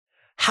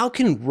How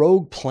can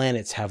rogue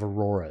planets have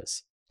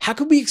auroras? How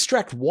could we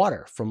extract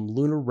water from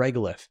lunar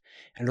regolith?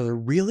 And are there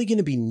really going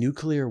to be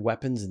nuclear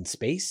weapons in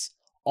space?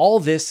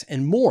 All this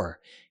and more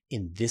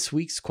in this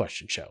week's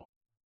Question Show.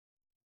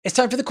 It's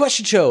time for the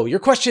Question Show. Your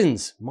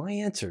questions, my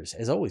answers,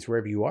 as always,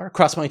 wherever you are.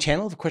 Across my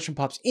channel, if a question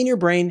pops in your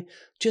brain,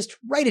 just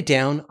write it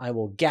down. I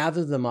will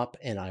gather them up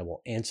and I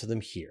will answer them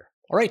here.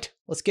 All right,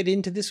 let's get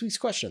into this week's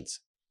questions.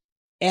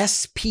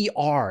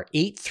 SPR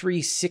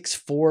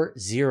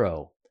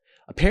 83640.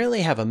 Apparently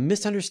I have a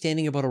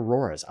misunderstanding about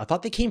auroras. I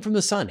thought they came from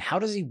the sun. How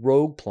does a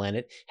rogue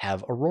planet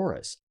have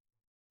auroras?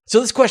 So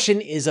this question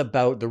is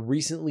about the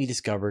recently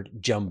discovered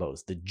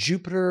jumbos, the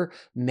Jupiter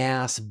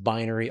mass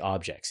binary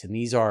objects. And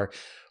these are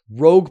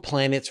rogue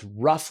planets,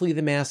 roughly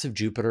the mass of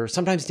Jupiter,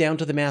 sometimes down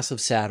to the mass of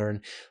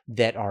Saturn,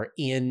 that are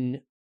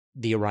in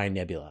the Orion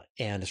Nebula.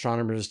 And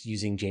astronomers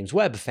using James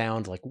Webb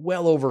found like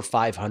well over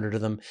 500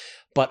 of them,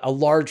 but a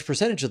large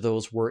percentage of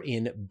those were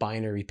in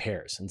binary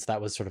pairs. And so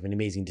that was sort of an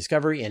amazing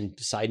discovery. And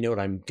side note,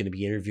 I'm going to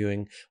be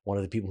interviewing one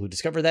of the people who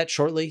discovered that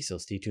shortly, so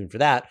stay tuned for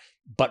that.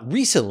 But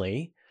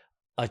recently,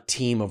 a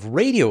team of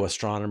radio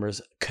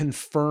astronomers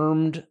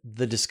confirmed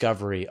the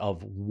discovery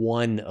of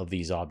one of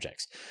these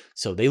objects.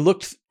 So they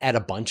looked at a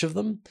bunch of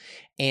them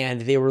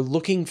and they were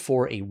looking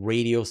for a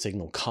radio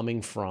signal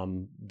coming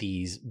from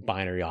these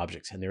binary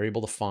objects. And they were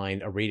able to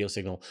find a radio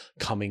signal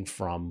coming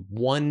from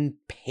one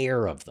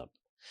pair of them,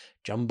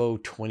 Jumbo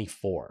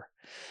 24.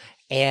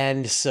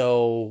 And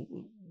so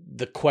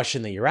the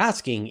question that you're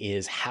asking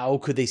is, how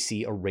could they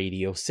see a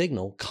radio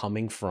signal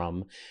coming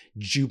from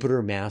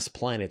Jupiter mass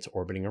planets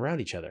orbiting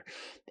around each other?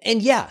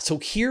 And yeah, so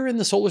here in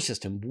the solar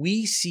system,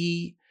 we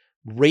see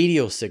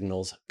radio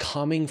signals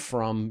coming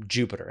from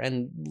Jupiter,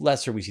 and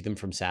lesser we see them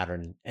from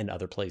Saturn and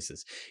other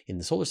places in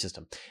the solar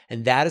system.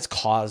 And that is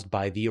caused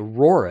by the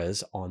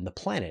auroras on the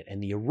planet.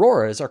 And the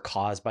auroras are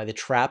caused by the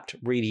trapped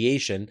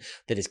radiation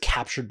that is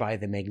captured by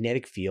the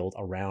magnetic field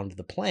around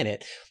the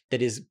planet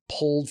that is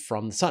pulled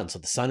from the sun. So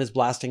the sun is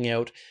blasting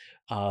out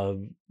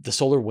the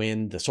solar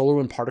wind. The solar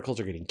wind particles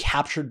are getting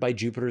captured by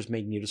Jupiter's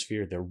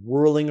magnetosphere. They're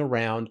whirling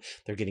around.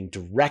 They're getting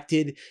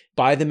directed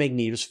by the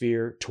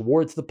magnetosphere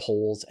towards the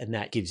poles, and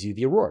that gives you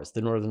the auroras, the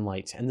northern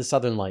lights and the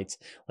southern lights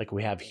like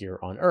we have here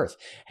on Earth.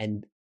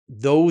 And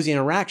those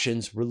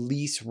interactions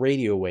release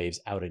radio waves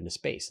out into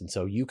space. And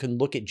so you can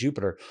look at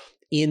Jupiter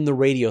in the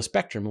radio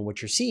spectrum, and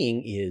what you're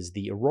seeing is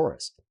the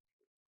auroras.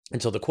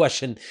 And so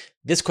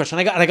this question,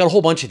 I got a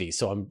whole bunch of these.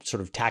 So I'm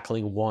sort of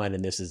tackling one,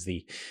 and this is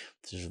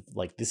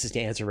to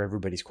answer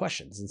everybody's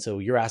questions. And so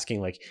you're asking,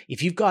 like,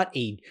 if you've got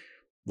a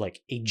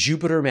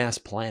Jupiter mass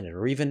planet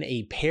or even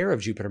a pair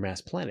of Jupiter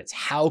mass planets,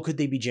 how could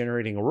they be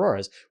generating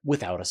auroras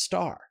without a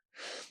star?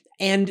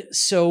 And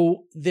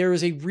so there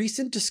is a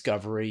recent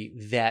discovery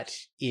that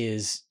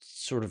is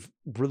sort of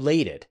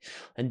related.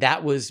 And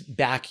that was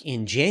back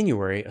in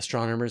January,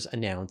 astronomers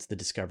announced the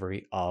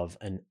discovery of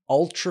an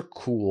ultra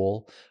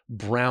cool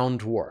brown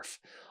dwarf,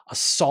 a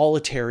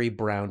solitary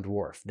brown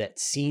dwarf that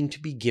seemed to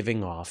be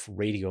giving off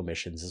radio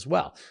emissions as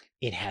well.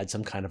 It had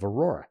some kind of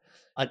aurora.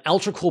 An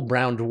ultra cool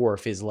brown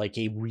dwarf is like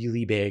a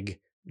really big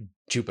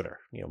Jupiter.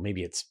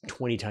 Maybe it's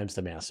 20 times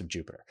the mass of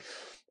Jupiter.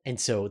 And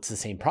so it's the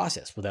same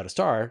process. Without a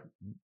star,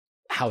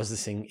 how is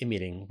this thing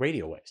emitting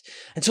radio waves?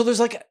 And so there's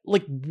like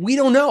we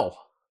don't know.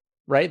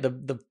 Right?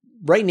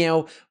 Right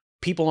now,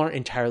 people aren't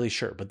entirely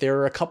sure, but there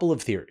are a couple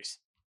of theories.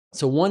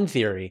 So one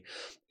theory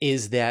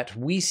is that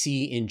we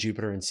see in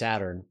Jupiter and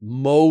Saturn,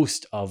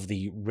 most of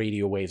the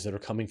radio waves that are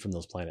coming from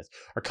those planets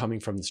are coming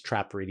from this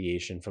trapped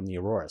radiation from the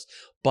auroras.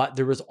 But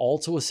there is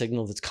also a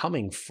signal that's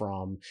coming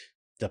from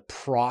the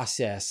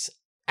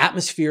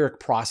atmospheric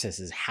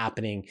processes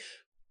happening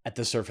at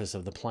the surface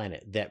of the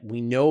planet, that we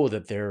know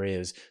that there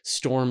is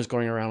storms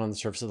going around on the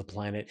surface of the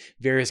planet.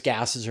 Various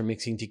gases are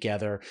mixing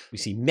together. We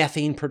see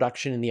methane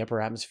production in the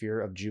upper atmosphere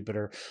of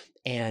Jupiter,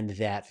 and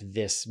that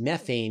this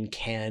methane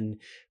can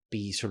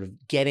be sort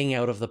of getting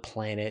out of the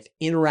planet,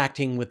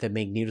 interacting with the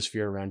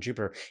magnetosphere around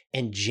Jupiter,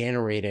 and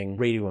generating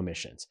radio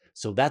emissions.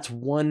 So that's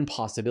one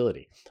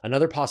possibility.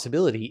 Another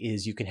possibility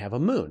is you can have a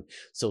moon.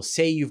 So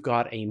say you've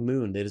got a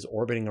moon that is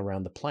orbiting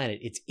around the planet.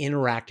 It's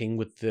interacting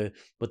with the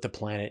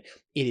planet.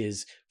 It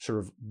is sort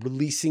of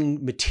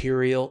releasing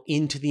material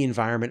into the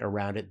environment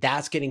around it.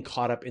 That's getting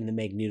caught up in the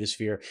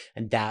magnetosphere,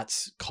 and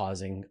that's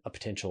causing a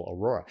potential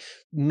aurora.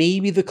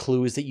 Maybe the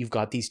clue is that you've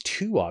got these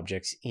two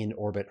objects in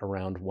orbit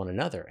around one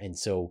another. And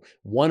so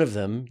one of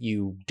them,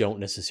 you don't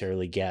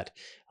necessarily get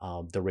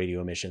the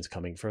radio emissions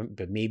coming from,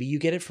 but maybe you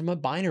get it from a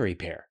binary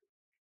pair.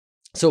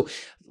 So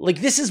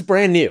this is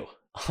brand new.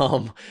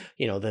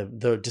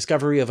 The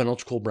discovery of an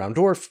ultra cool brown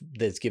dwarf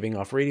that's giving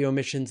off radio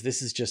emissions.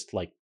 This is just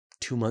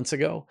 2 months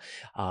ago.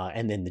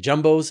 And then the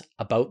jumbos,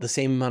 about the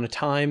same amount of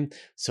time.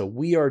 So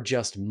we are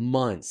just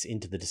months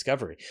into the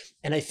discovery.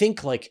 And I think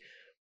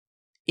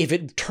if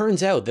it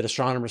turns out that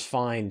astronomers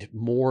find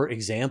more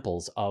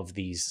examples of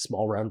these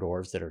small round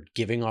dwarfs that are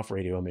giving off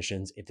radio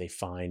emissions, if they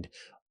find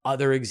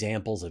other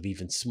examples of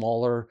even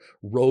smaller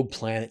rogue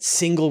planets,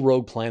 single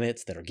rogue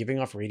planets that are giving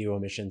off radio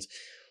emissions,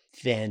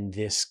 then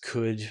this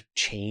could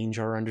change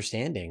our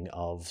understanding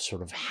of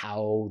sort of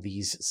how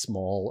these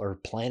smaller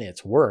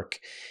planets work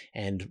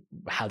and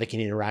how they can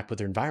interact with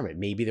their environment.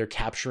 Maybe they're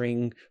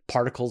capturing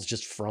particles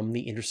just from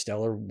the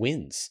interstellar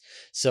winds.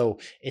 So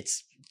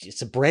it's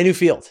a brand new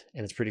field,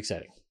 and it's pretty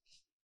exciting.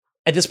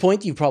 At this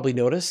point, you've probably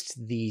noticed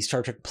the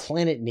Star Trek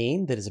planet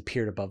name that has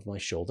appeared above my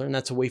shoulder, and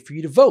that's a way for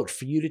you to vote,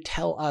 for you to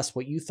tell us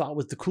what you thought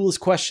was the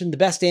coolest question, the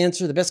best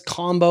answer, the best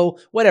combo,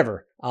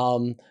 whatever.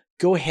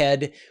 Go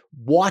ahead,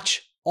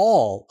 watch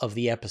all of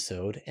the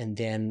episode, and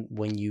then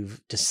when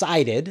you've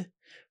decided,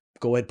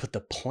 go ahead and put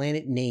the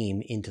planet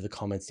name into the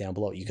comments down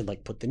below. You can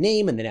put the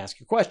name and then ask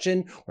your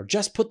question, or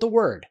just put the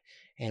word,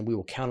 and we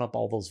will count up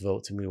all those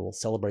votes and we will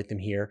celebrate them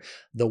here.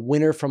 The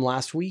winner from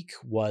last week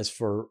was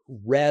for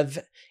Rev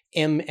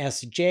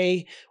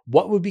MSJ,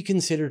 what would be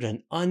considered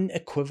an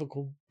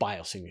unequivocal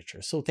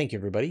biosignature. So thank you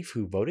everybody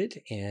who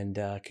voted, and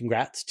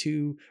congrats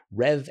to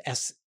Rev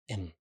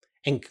SM,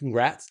 and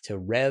congrats to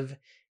Rev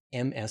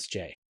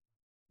MSJ.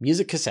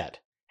 Music cassette.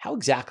 How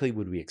exactly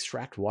would we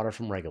extract water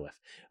from regolith?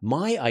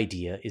 My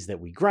idea is that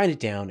we grind it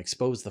down,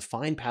 expose the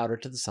fine powder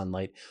to the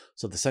sunlight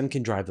so the sun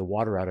can drive the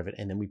water out of it,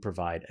 and then we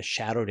provide a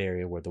shadowed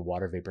area where the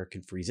water vapor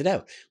can freeze it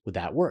out. Would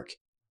that work?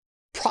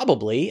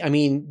 Probably. I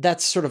mean,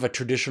 that's sort of a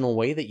traditional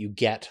way that you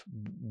get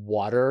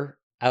water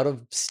out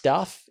of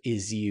stuff,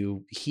 is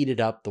you heat it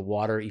up, the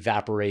water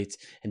evaporates,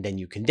 and then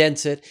you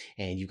condense it,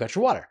 and you've got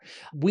your water.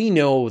 We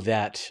know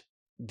that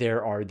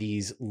there are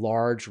these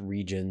large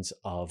regions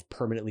of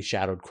permanently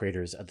shadowed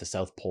craters at the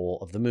south pole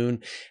of the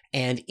moon.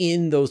 And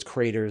in those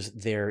craters,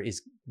 there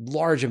is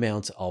large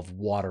amounts of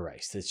water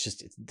ice.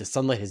 The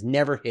sunlight has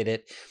never hit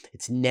it.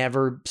 It's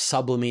never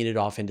sublimated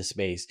off into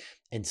space.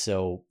 And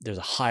so there's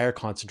a higher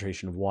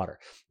concentration of water.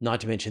 Not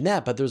to mention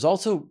that, but there's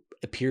also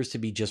appears to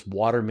be just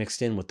water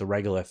mixed in with the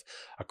regolith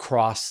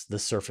across the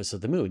surface of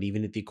the moon,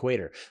 even at the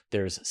equator.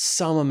 There's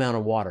some amount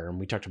of water. And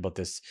we talked about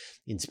this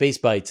in Space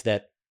Bites,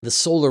 that the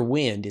solar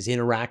wind is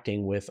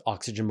interacting with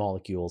oxygen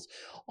molecules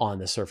on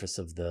the surface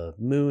of the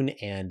moon,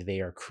 and they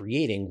are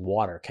creating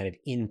water kind of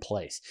in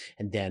place.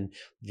 And then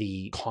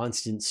the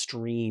constant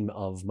stream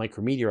of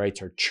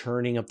micrometeorites are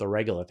churning up the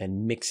regolith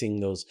and mixing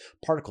those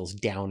particles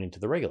down into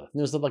the regolith. And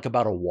there's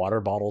about a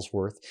water bottle's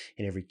worth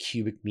in every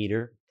cubic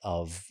meter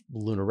of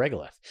lunar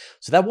regolith.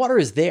 So that water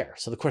is there.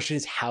 So the question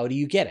is, how do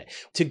you get it?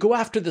 To go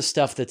after the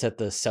stuff that's at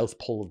the south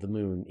pole of the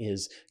moon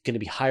is going to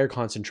be higher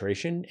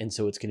concentration, and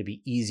so it's going to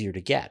be easier to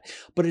get.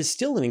 But it's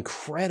still an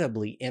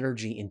incredibly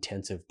energy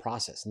intensive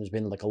process. And there's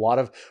been a lot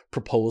of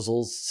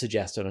proposals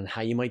suggested on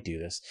how you might do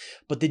this.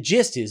 But the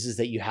gist is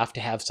that you have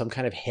to have some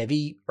kind of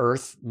heavy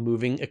earth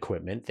moving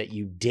equipment, that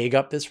you dig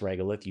up this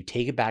regolith, you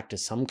take it back to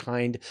some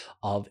kind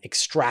of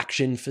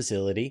extraction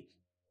facility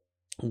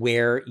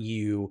where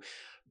you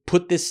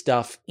put this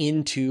stuff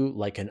into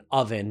an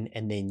oven,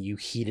 and then you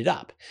heat it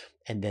up.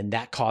 And then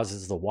that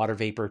causes the water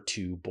vapor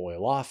to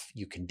boil off.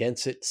 You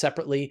condense it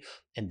separately,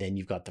 and then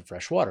you've got the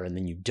fresh water. And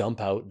then you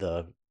dump out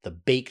the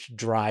baked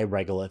dry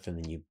regolith, and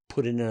then you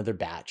put in another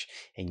batch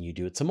and you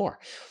do it some more.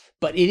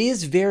 But it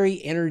is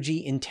very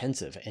energy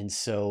intensive. And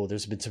so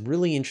there's been some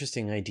really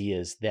interesting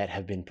ideas that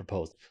have been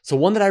proposed. So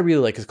one that I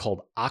really like is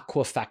called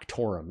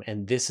Aquafactorum.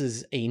 And this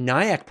is a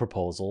NIAC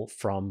proposal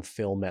from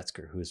Phil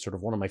Metzger, who is sort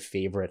of one of my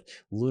favorite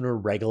lunar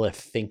regolith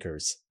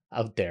thinkers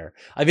out there.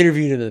 I've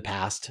interviewed him in the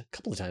past a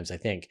couple of times, I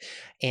think.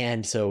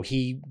 And so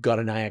he got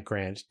a NIAC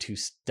grant to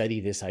study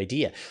this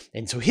idea.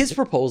 And so his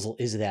proposal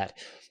is that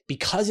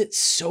because it's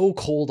so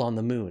cold on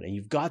the moon, and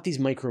you've got these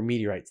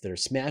micrometeorites that are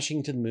smashing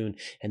into the moon,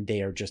 and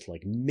they are just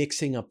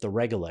mixing up the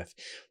regolith,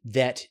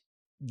 that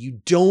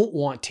you don't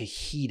want to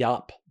heat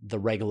up the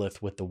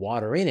regolith with the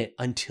water in it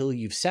until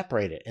you've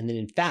separated it. And then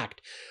in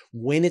fact,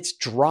 when it's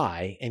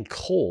dry and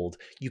cold,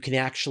 you can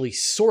actually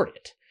sort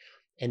it.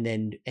 And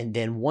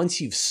then once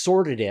you've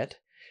sorted it,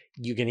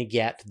 you're going to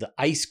get the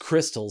ice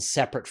crystals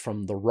separate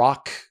from the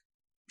rock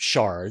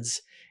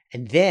shards.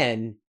 And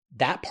then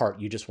that part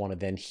you just want to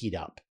then heat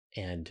up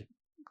and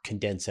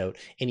condense out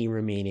any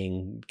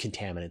remaining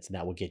contaminants, and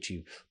that will get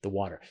you the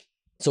water.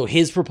 So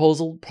his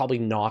proposal probably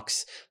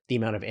knocks the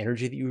amount of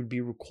energy that you would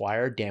be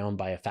required down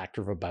by a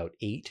factor of about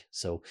 8.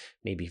 So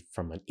maybe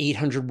from an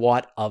 800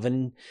 watt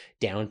oven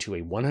down to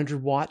a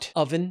 100 watt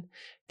oven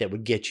that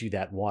would get you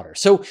that water.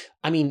 So,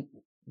 I mean,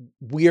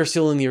 we are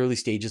still in the early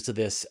stages of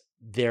this.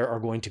 There are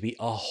going to be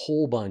a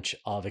whole bunch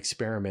of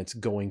experiments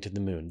going to the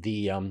moon.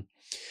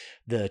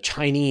 The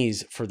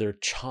Chinese, for their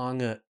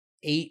Chang'e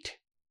 8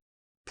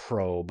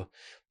 probe,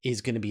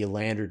 is going to be a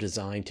lander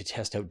designed to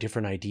test out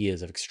different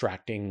ideas of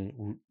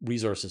extracting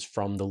resources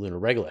from the lunar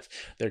regolith.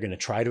 They're going to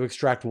try to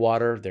extract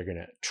water. They're going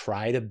to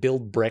try to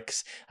build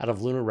bricks out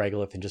of lunar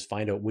regolith and just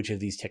find out which of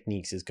these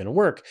techniques is going to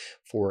work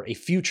for a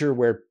future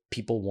where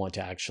people want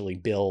to actually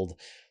build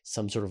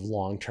some sort of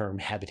long-term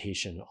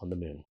habitation on the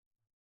moon.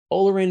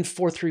 Olerin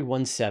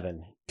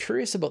 4317,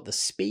 curious about the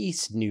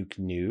space nuke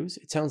news.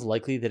 It sounds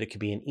likely that it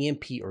could be an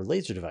EMP or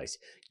laser device.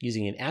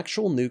 Using an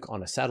actual nuke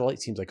on a satellite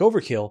seems like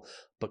overkill,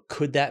 but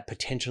could that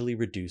potentially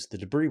reduce the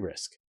debris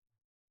risk?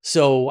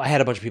 So I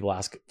had a bunch of people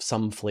ask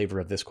some flavor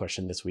of this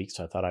question this week,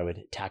 so I thought I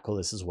would tackle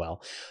this as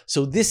well.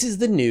 So this is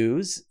the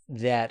news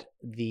that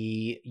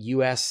the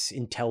U.S.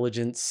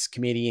 Intelligence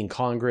Committee and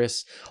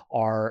Congress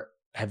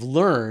have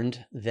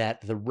learned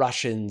that the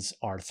Russians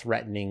are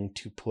threatening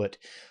to put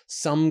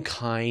some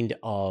kind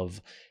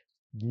of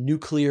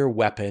nuclear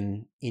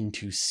weapon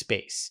into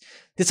space.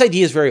 This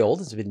idea is very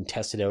old. It's been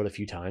tested out a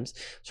few times.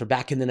 So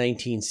back in the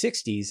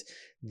 1960s,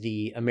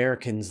 the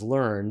Americans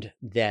learned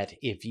that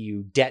if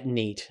you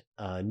detonate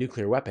a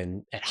nuclear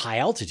weapon at high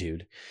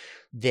altitude,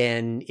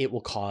 then it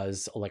will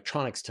cause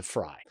electronics to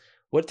fry.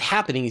 What's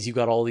happening is you've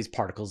got all these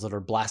particles that are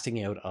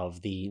blasting out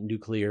of the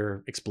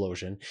nuclear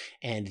explosion,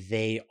 and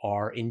they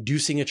are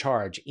inducing a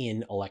charge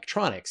in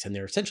electronics, and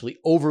they're essentially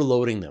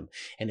overloading them.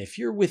 And if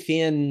you're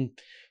within,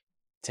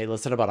 say,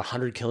 less than about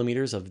 100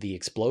 kilometers of the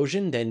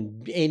explosion,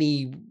 then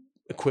any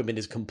equipment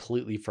is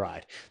completely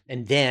fried.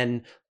 And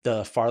then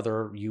the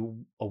farther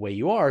away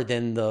you are,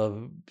 then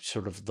the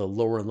sort of the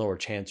lower and lower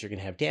chance you're going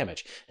to have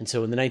damage. And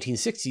so in the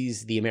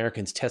 1960s, the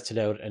Americans tested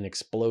out an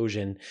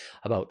explosion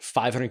about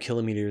 500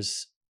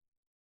 kilometers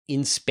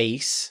in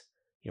space,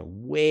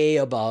 way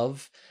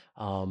above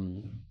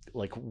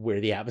like where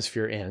the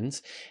atmosphere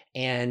ends.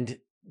 And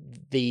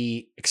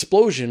the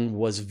explosion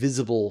was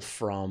visible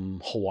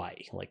from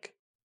Hawaii, like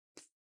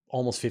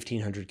almost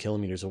 1,500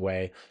 kilometers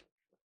away.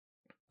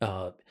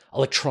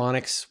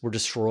 Electronics were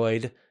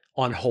destroyed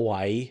on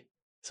Hawaii.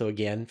 So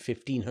again,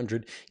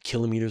 1,500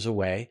 kilometers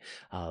away.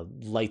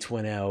 Lights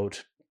went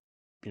out,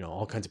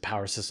 all kinds of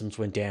power systems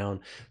went down.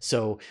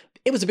 So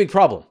it was a big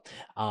problem.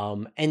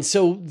 And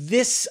so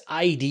this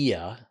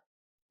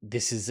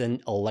is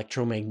an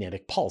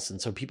electromagnetic pulse.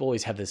 And so people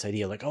always have this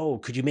idea like, oh,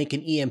 could you make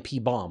an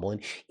EMP bomb? Well,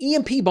 an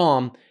EMP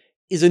bomb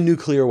is a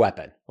nuclear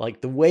weapon.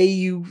 Like the way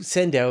you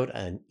send out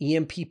an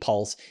EMP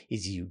pulse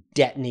is you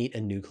detonate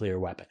a nuclear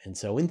weapon. And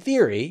so in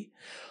theory,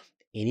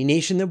 any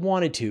nation that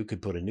wanted to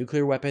could put a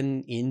nuclear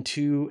weapon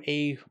into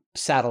a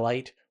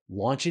satellite,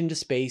 launch into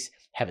space,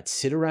 have it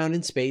sit around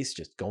in space,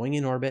 just going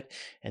in orbit.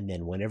 And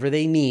then whenever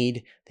they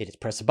need, they just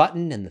press a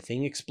button and the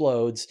thing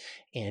explodes.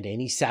 And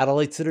any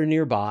satellites that are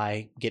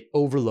nearby get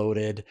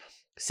overloaded.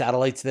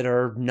 Satellites that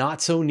are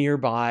not so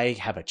nearby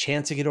have a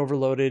chance to get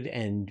overloaded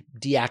and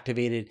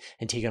deactivated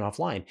and taken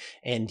offline.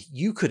 And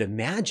you could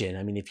imagine,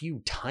 if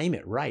you time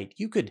it right,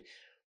 you could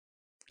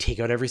take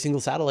out every single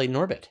satellite in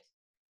orbit.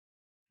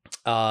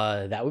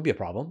 That would be a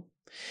problem.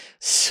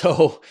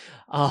 So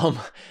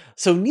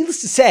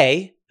needless to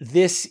say,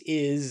 this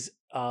is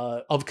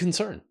of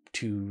concern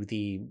to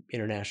the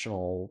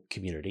international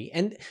community.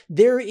 And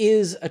there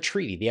is a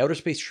treaty, the Outer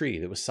Space Treaty,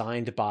 that was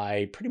signed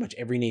by pretty much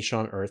every nation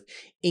on Earth,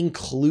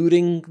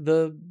 including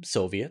the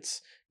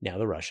Soviets, now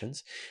the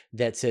Russians,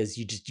 that says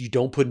you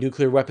don't put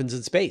nuclear weapons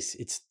in space.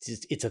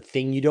 It's a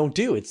thing you don't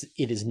do. It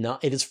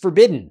is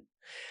forbidden.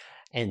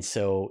 And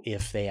so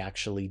if they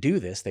actually do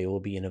this, they will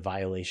be in a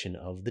violation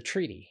of the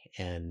treaty.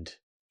 And,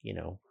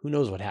 who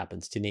knows what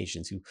happens to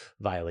nations who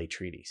violate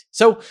treaties.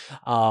 So,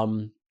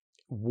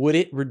 would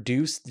it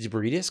reduce the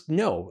debris disk?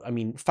 No.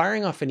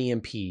 Firing off an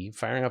EMP,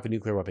 firing off a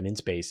nuclear weapon in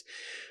space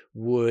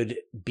would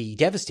be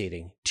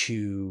devastating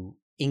to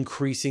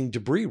increasing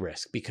debris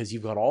risk, because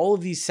you've got all of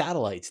these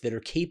satellites that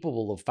are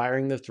capable of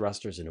firing their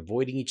thrusters and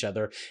avoiding each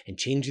other and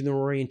changing their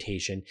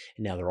orientation.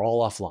 And now they're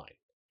all offline.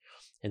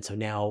 And so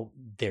now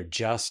they're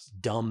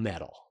just dumb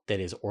metal that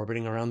is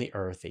orbiting around the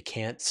Earth. They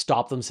can't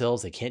stop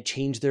themselves. They can't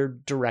change their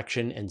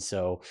direction. And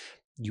so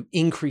you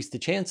increase the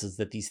chances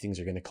that these things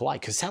are going to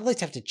collide, because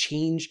satellites have to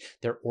change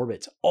their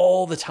orbits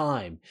all the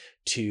time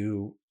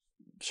to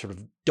sort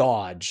of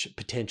dodge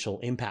potential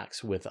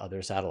impacts with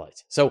other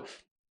satellites. So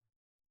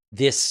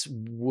this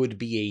would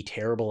be a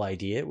terrible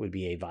idea. It would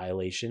be a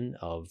violation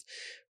of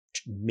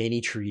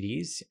many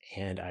treaties.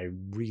 And I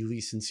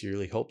really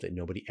sincerely hope that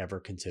nobody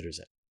ever considers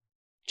it.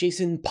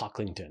 Jason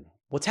Pocklington,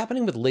 what's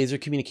happening with laser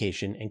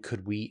communication, and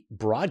could we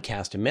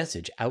broadcast a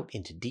message out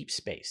into deep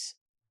space?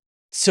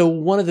 So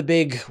one of the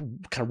big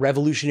kind of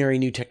revolutionary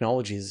new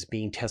technologies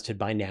being tested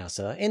by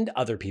NASA and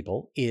other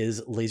people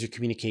is laser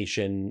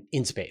communication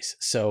in space.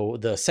 So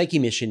the Psyche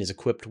mission is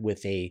equipped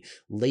with a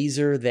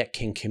laser that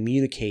can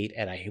communicate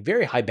at a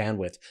very high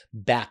bandwidth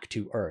back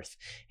to Earth.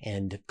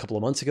 And a couple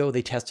of months ago,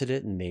 they tested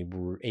it and they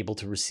were able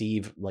to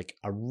receive like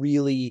a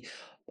really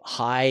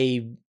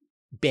high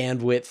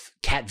bandwidth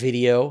cat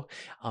video.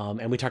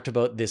 And we talked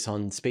about this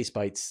on Space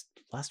Bites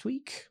last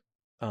week,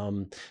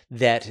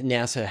 that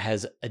NASA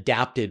has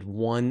adapted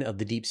one of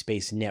the Deep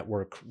Space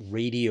Network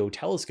radio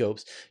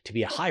telescopes to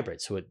be a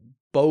hybrid. So it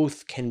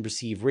both can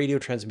receive radio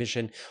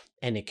transmission,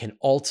 and it can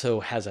also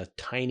has a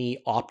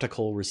tiny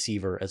optical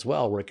receiver as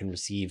well, where it can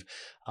receive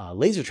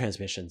laser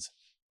transmissions.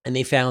 And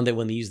they found that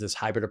when they used this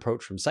hybrid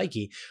approach from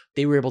Psyche,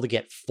 they were able to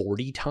get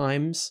 40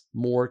 times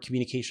more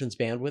communications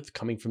bandwidth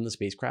coming from the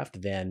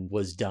spacecraft than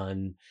was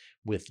done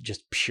with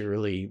just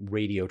purely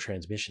radio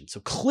transmission. So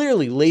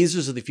clearly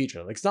lasers are the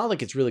future. Like, it's not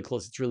like it's really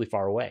close, it's really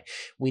far away.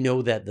 We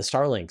know that the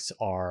Starlinks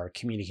are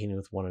communicating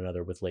with one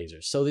another with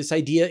lasers. So this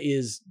idea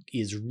is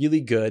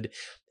really good.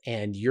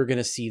 And you're going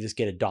to see this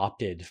get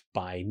adopted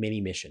by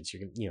many missions.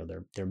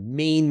 Their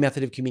main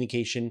method of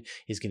communication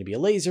is going to be a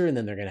laser, and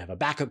then they're going to have a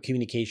backup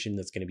communication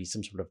that's going to be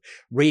some sort of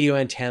radio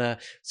antenna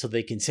so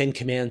they can send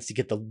commands to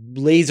get the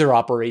laser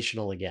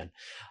operational again.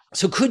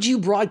 So could you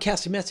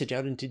broadcast a message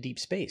out into deep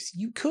space?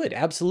 You could,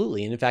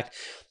 absolutely. And in fact,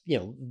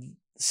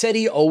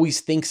 SETI always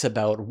thinks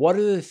about what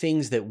are the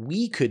things that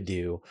we could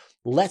do.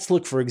 Let's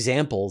look for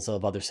examples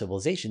of other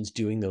civilizations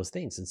doing those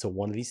things. And so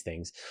one of these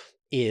things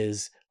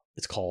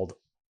it's called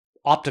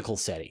optical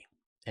SETI.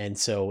 And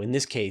so in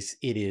this case,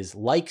 it is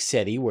like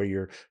SETI, where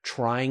you're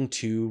trying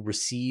to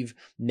receive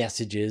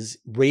messages,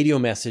 radio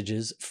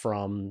messages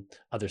from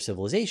other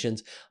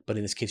civilizations. But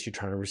in this case, you're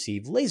trying to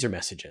receive laser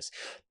messages.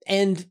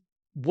 And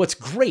what's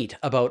great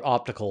about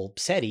optical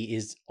SETI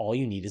is all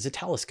you need is a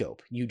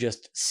telescope. You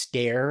just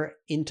stare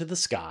into the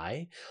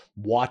sky,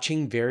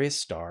 watching various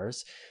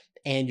stars,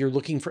 and you're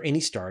looking for any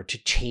star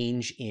to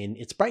change in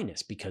its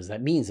brightness, because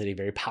that means that a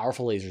very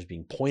powerful laser is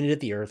being pointed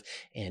at the Earth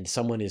and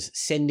someone is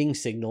sending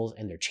signals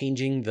and they're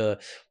changing the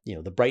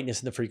brightness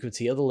and the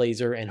frequency of the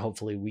laser, and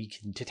hopefully we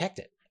can detect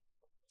it.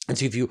 And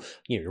so if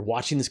you're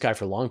watching the sky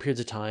for long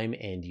periods of time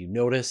and you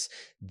notice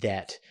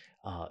that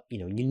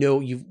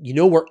you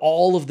know where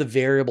all of the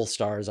variable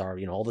stars are,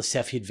 all the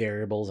Cepheid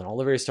variables and all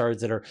the various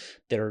stars that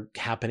are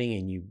happening,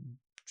 and you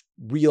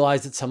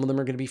realize that some of them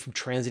are going to be from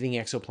transiting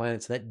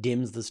exoplanets, that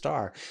dims the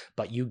star,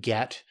 but you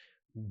get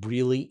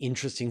really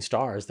interesting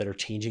stars that are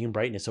changing in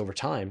brightness over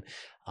time.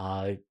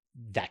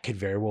 That could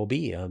very well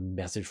be a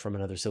message from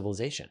another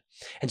civilization.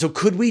 And so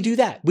could we do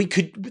that? We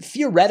could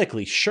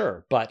theoretically,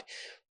 sure, but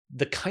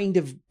the kind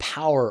of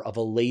power of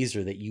a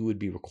laser that you would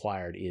be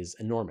required is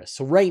enormous.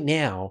 So right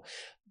now,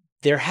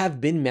 there have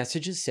been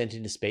messages sent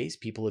into space.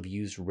 People have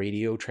used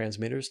radio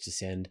transmitters to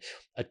send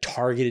a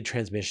targeted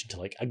transmission to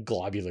like a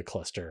globular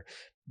cluster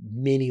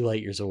many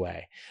light years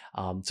away.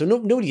 So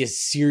nobody has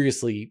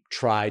seriously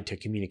tried to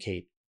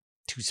communicate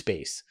to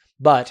space,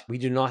 but we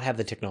do not have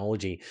the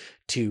technology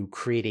to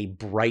create a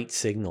bright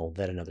signal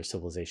that another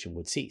civilization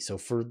would see. So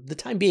for the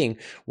time being,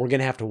 we're going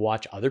to have to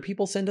watch other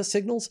people send us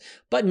signals,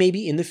 but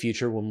maybe in the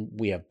future, when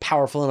we have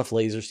powerful enough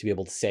lasers to be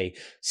able to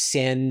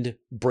send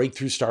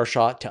breakthrough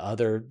starshot to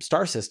other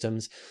star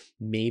systems,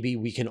 maybe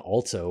we can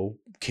also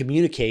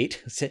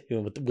communicate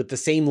with the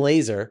same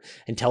laser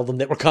and tell them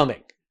that we're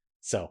coming.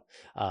 So,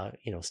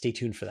 stay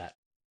tuned for that.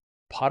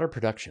 Potter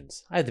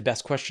Productions. I had the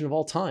best question of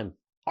all time.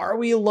 Are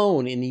we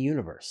alone in the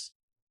universe?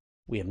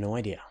 We have no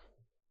idea.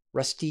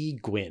 Rusty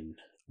Gwynn.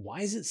 Why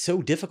is it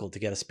so difficult to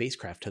get a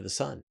spacecraft to the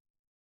sun?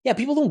 Yeah,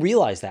 people don't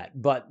realize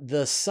that, but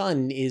the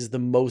sun is the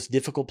most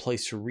difficult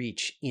place to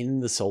reach in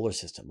the solar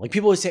system. Like,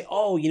 people always say,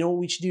 oh, you know what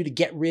we should do to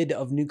get rid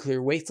of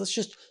nuclear waste? Let's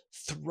just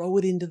throw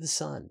it into the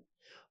sun.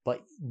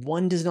 But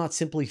one does not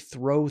simply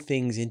throw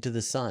things into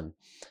the sun.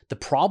 The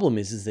problem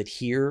is that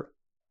here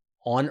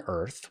on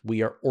Earth,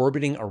 we are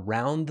orbiting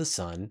around the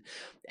sun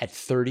at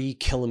 30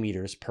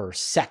 kilometers per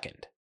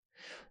second.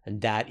 And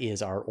that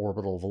is our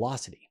orbital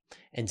velocity.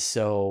 And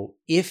so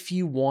if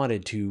you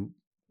wanted to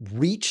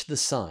reach the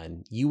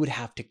sun, you would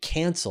have to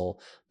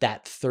cancel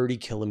that 30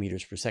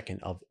 kilometers per second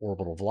of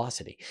orbital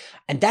velocity.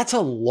 And that's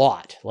a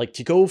lot. Like,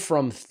 to go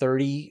from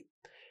 30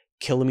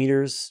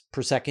 kilometers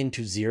per second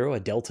to zero, a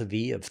delta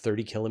V of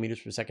 30 kilometers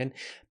per second,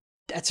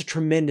 that's a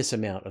tremendous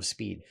amount of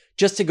speed.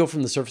 Just to go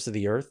from the surface of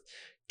the Earth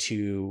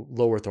to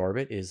low Earth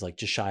orbit is like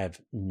just shy of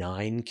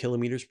 9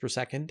 kilometers per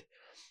second.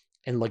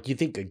 And like, you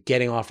think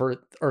getting off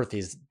Earth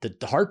is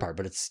the hard part,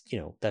 but it's,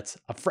 that's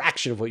a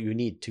fraction of what you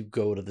need to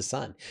go to the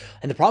sun.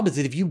 And the problem is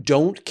that if you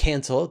don't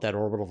cancel out that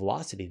orbital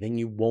velocity, then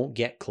you won't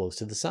get close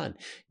to the sun.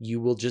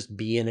 You will just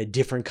be in a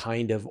different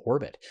kind of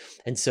orbit.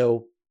 And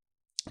so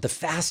the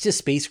fastest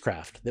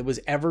spacecraft that was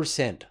ever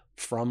sent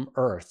from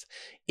Earth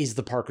is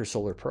the Parker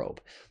Solar Probe,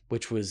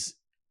 which was,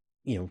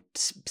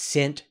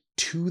 sent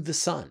to the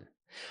sun.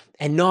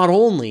 And not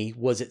only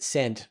was it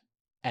sent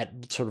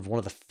at sort of one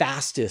of the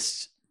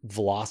fastest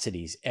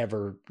velocities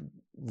ever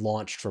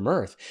launched from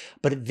Earth,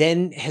 but it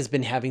then has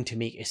been having to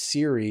make a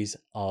series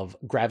of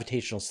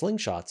gravitational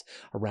slingshots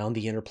around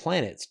the inner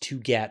planets to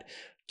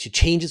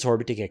change its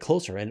orbit to get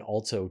closer, and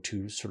also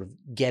to sort of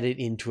get it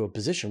into a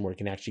position where it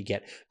can actually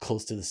get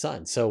close to the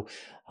sun. So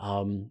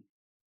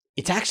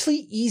it's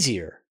actually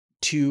easier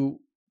to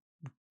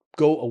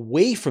go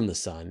away from the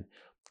sun,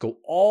 go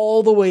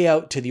all the way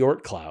out to the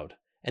Oort cloud,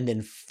 and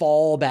then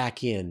fall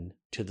back in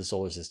to the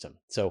solar system.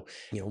 So,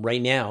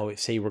 right now,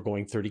 say we're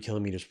going 30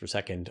 kilometers per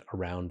second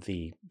around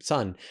the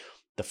sun,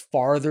 the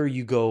farther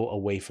you go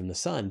away from the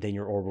sun, then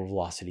your orbital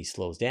velocity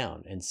slows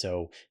down. And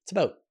so it's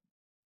about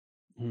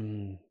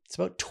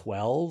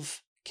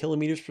 12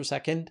 kilometers per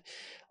second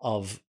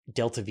of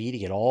delta V to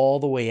get all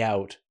the way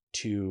out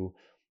to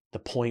the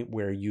point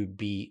where you'd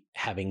be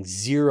having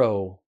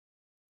 0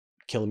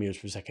 kilometers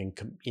per second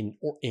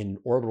in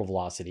orbital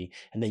velocity,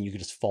 and then you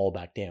could just fall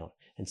back down.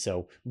 And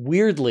so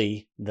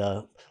weirdly,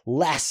 the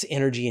less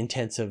energy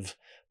intensive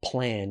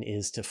plan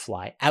is to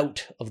fly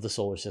out of the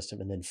solar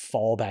system and then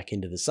fall back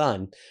into the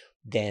sun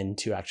than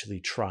to actually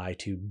try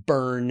to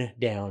burn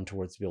down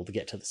towards to be able to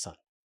get to the sun.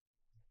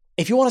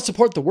 If you want to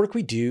support the work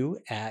we do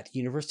at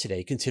Universe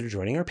Today, consider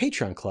joining our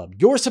Patreon club.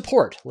 Your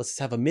support lets us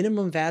have a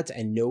minimum of ads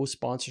and no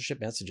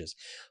sponsorship messages.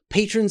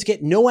 Patrons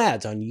get no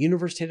ads on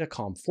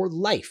universetoday.com for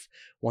life.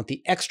 Want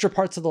the extra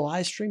parts of the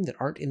live stream that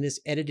aren't in this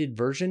edited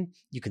version?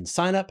 You can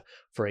sign up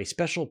for a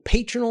special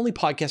patron-only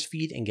podcast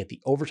feed and get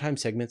the overtime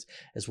segments,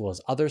 as well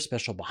as other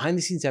special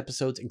behind-the-scenes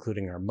episodes,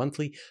 including our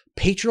monthly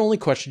patron-only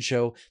question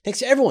show. Thanks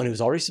to everyone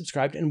who's already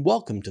subscribed, and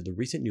welcome to the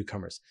recent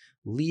newcomers: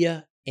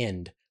 Leah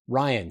End,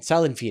 Ryan,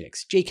 Silent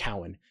Phoenix, Jake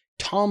Cowan,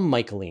 Tom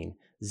Michaeline,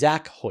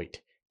 Zach Hoyt,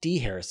 D.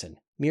 Harrison,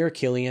 Mira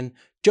Killian,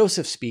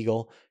 Joseph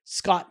Spiegel,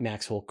 Scott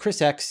Maxwell,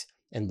 Chris X,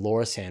 and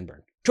Laura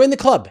Sandburn. Join the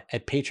club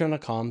at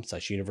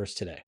patreon.com/universe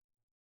today.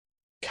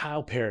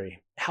 Kyle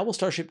Perry, how will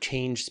Starship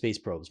change space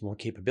probes? More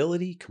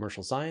capability,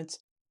 commercial science?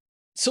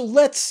 So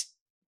let's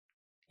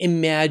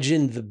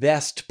imagine the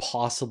best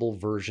possible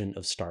version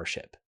of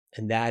Starship,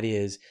 and that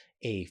is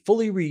a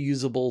fully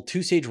reusable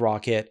two-stage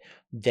rocket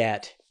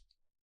that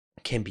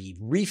can be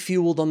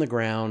refueled on the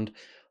ground,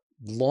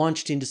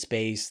 launched into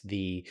space.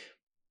 The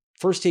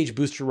first stage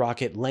booster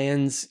rocket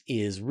lands,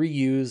 is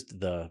reused.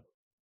 The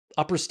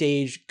upper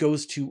stage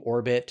goes to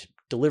orbit,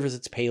 delivers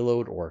its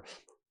payload, or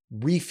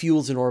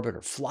refuels in orbit,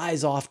 or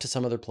flies off to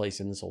some other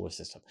place in the solar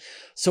system.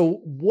 So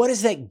what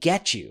does that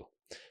get you?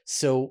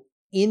 So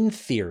in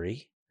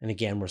theory, and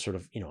again, we're sort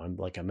of,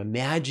 I'm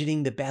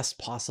imagining the best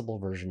possible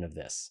version of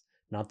this,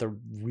 not the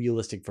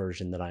realistic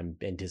version that I'm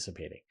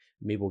anticipating.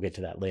 Maybe we'll get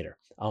to that later.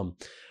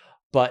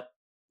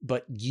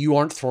 But you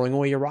aren't throwing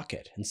away your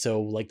rocket. And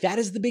so that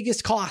is the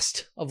biggest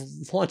cost of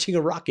launching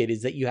a rocket,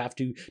 is that you have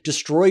to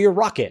destroy your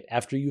rocket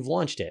after you've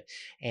launched it.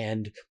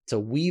 And so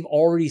we've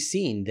already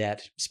seen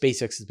that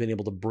SpaceX has been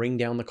able to bring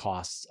down the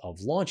costs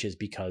of launches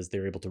because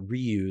they're able to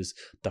reuse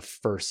the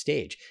first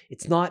stage.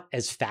 It's not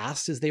as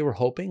fast as they were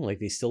hoping.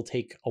 They still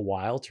take a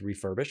while to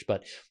refurbish,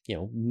 but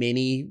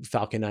many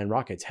Falcon 9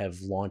 rockets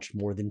have launched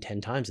more than 10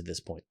 times at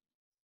this point.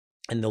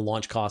 And the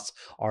launch costs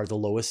are the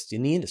lowest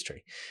in the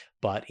industry.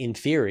 But in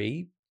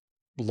theory,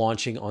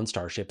 launching on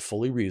Starship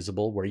fully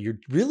reusable, where you're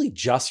really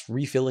just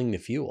refilling the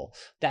fuel,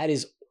 that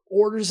is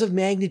orders of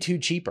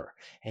magnitude cheaper.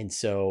 And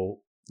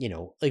so,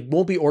 it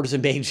won't be orders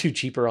of magnitude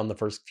cheaper on the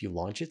first few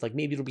launches.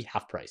 Maybe it'll be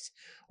half price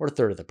or a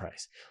third of the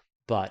price.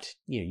 But,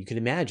 you can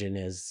imagine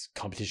as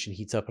competition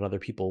heats up and other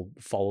people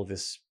follow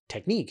this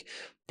technique,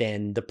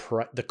 then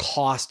the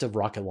cost of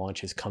rocket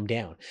launches come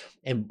down.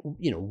 And,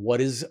 what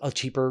does a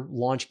cheaper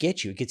launch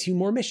get you? It gets you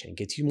more mission, it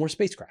gets you more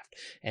spacecraft.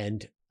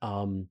 And,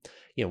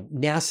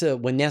 NASA,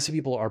 when NASA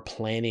people are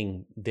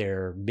planning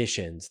their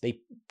missions,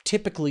 they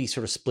typically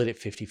sort of split it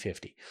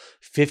 50-50.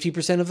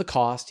 50% of the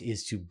cost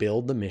is to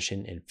build the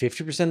mission, and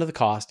 50% of the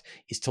cost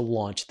is to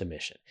launch the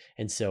mission.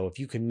 And so if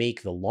you can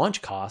make the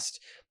launch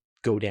cost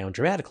go down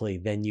dramatically,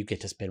 then you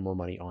get to spend more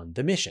money on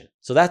the mission.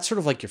 So that's sort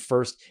of your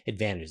first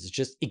advantage. It's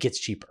just, it gets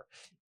cheaper.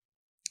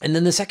 And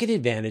then the second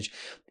advantage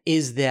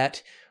is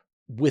that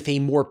with a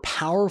more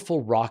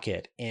powerful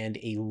rocket and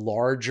a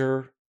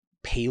larger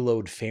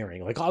payload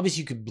fairing,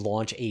 obviously you could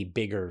launch a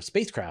bigger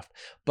spacecraft,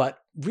 but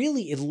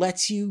really it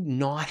lets you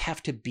not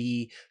have to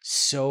be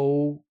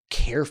so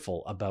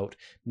careful about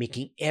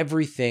making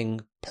everything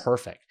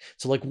perfect.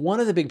 So one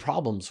of the big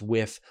problems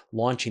with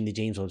launching the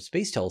James Webb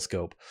Space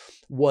Telescope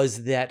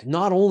was that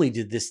not only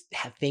did this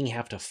thing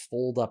have to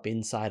fold up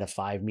inside a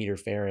 5-meter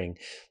fairing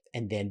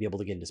and then be able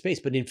to get into space,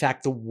 but in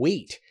fact the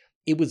weight,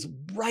 it was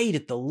right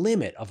at the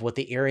limit of what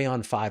the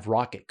Ariane 5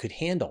 rocket could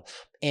handle.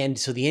 And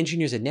so the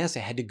engineers at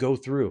NASA had to go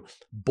through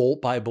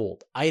bolt by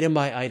bolt, item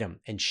by item,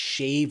 and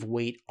shave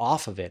weight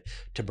off of it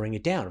to bring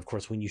it down. Of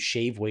course, when you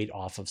shave weight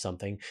off of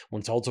something,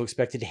 when it's also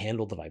expected to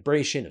handle the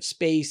vibration of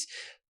space,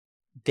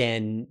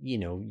 then,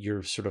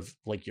 you're sort of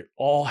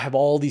have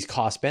all these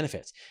cost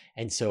benefits.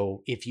 And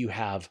so if you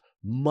have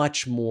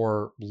much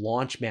more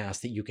launch mass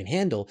that you can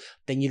handle,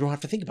 then you don't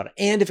have to think about it.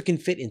 And if it can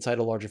fit inside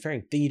a larger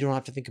fairing, then you don't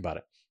have to think about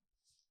it.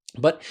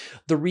 But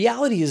the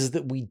reality is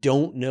that we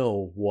don't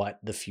know what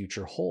the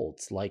future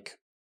holds.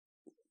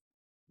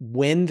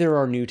 When there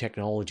are new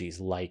technologies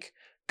like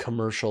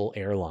commercial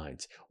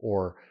airlines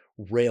or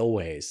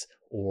railways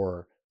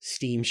or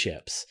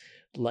steamships,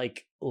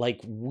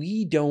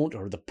 we don't,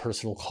 or the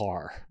personal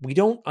car, we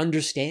don't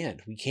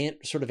understand. We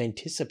can't sort of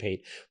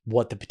anticipate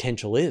what the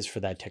potential is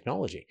for that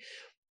technology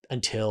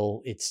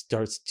until it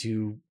starts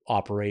to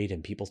operate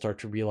and people start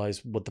to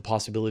realize what the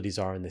possibilities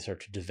are, and they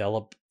start to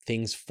develop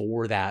things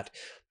for that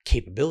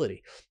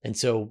capability. And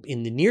so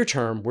in the near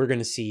term, we're going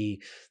to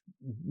see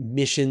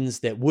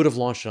missions that would have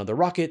launched on other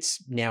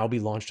rockets now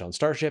be launched on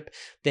Starship.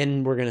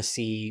 Then we're going to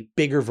see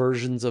bigger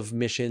versions of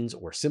missions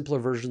or simpler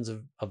versions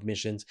of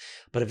missions.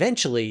 But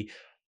eventually,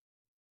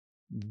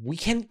 we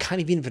can't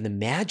kind of even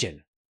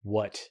imagine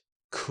what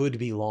could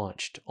be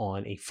launched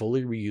on a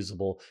fully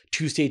reusable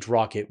 2-stage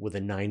rocket with a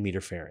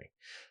 9-meter fairing.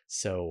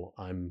 So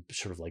I'm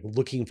sort of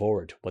looking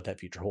forward to what that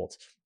future holds.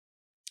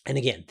 And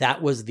again,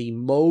 that was the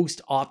most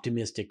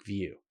optimistic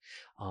view.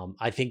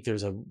 I think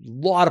there's a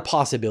lot of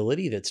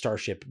possibility that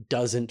Starship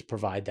doesn't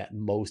provide that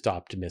most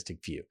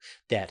optimistic view,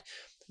 that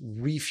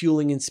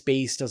refueling in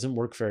space doesn't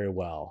work very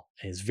well,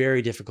 and it's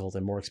very difficult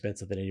and more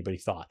expensive than anybody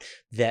thought,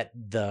 that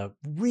the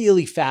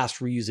really fast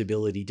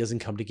reusability doesn't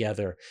come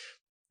together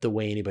the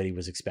way anybody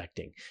was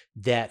expecting,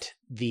 that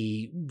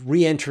the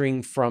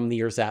re-entering from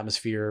the Earth's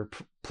atmosphere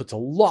puts a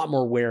lot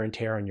more wear and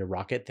tear on your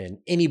rocket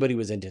than anybody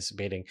was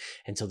anticipating.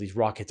 And so these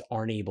rockets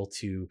aren't able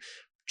to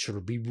sort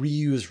of be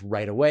reused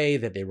right away,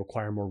 that they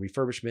require more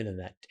refurbishment, and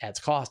that adds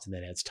cost and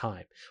that adds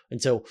time.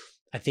 And so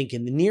I think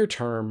in the near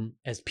term,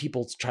 as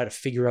people try to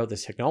figure out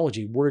this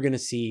technology, we're going to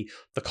see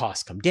the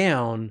costs come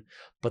down,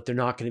 but they're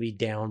not going to be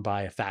down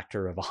by a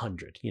factor of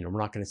 100. We're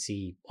not going to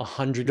see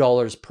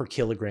 $100 per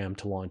kilogram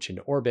to launch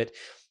into orbit.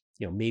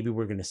 Maybe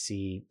we're going to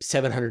see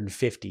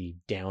 750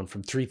 down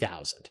from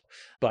 3,000.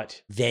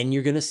 But then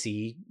you're going to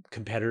see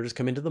competitors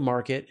come into the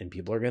market, and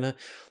people are going to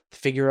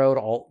figure out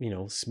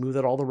smooth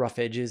out all the rough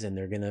edges, and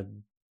they're going to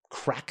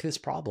crack this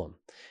problem.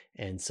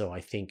 And so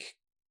I think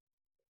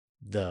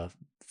the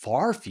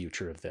far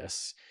future of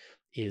this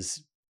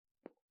is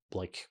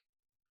like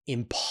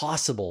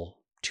impossible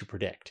to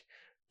predict.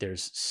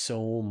 There's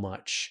so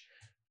much,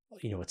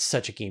 it's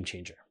such a game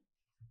changer.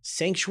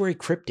 Sanctuary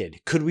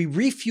cryptid. Could we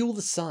refuel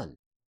the sun?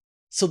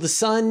 So the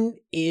sun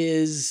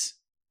is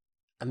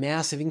a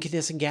mass of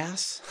incandescent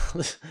gas.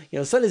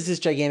 The sun is this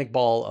gigantic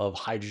ball of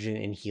hydrogen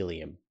and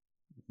helium,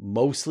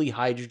 mostly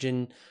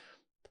hydrogen,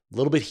 a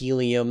little bit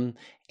helium,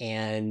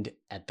 and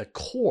at the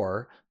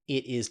core,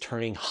 it is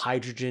turning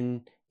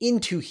hydrogen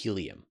into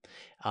helium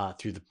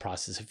through the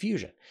process of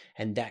fusion.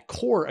 And that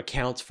core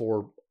accounts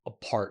for a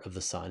part of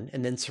the sun.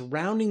 And then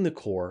surrounding the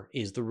core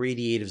is the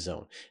radiative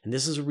zone. And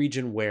this is a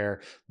region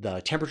where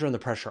the temperature and the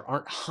pressure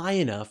aren't high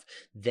enough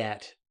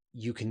that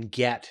you can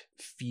get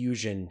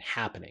fusion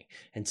happening.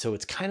 And so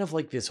it's kind of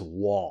like this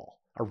wall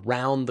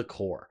around the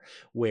core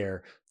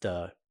where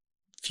the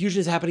fusion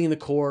is happening in the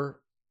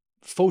core.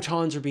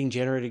 Photons are being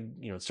generated,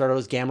 start out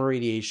as gamma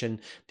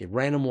radiation. They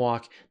random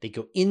walk, they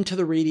go into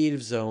the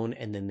radiative zone,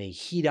 and then they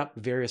heat up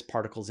various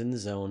particles in the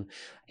zone,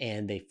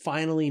 and they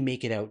finally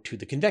make it out to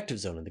the convective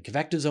zone. And the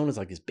convective zone is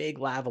like this big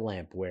lava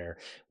lamp where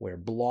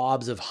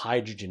blobs of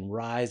hydrogen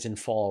rise and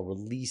fall,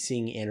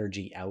 releasing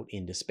energy out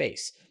into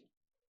space.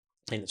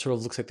 And it sort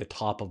of looks like the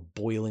top of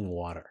boiling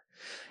water.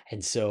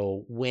 And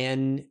so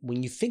when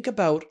you think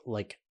about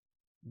like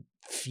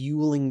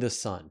fueling the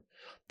sun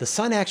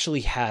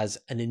actually has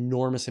an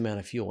enormous amount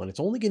of fuel, and it's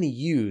only going to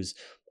use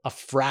a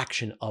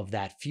fraction of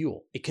that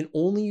fuel. It can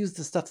only use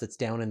the stuff that's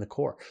down in the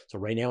core. So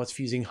right now it's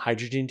fusing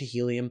hydrogen to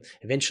helium.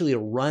 Eventually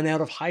it'll run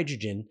out of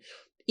hydrogen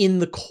in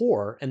the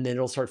core, and then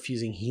it'll start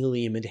fusing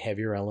helium into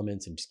heavier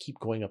elements and just keep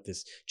going up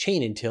this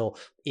chain until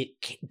it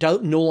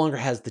no longer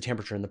has the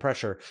temperature and the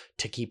pressure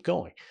to keep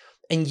going.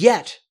 And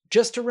yet,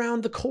 just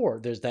around the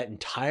core, there's that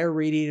entire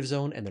radiative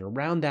zone, and then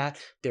around that,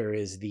 there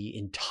is the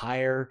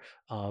entire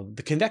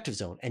the convective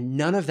zone, and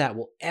none of that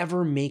will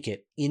ever make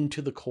it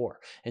into the core.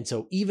 And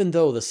so even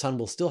though the sun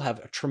will still have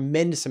a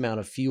tremendous amount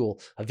of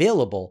fuel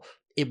available,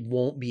 it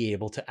won't be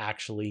able to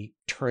actually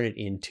turn it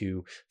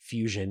into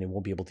fusion and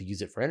won't be able to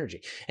use it for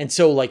energy. And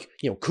so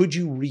could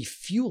you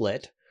refuel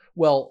it?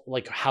 Well,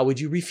 how would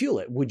you refuel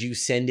it? Would you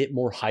send it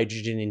more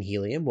hydrogen and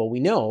helium? Well, we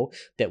know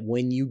that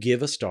when you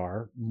give a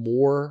star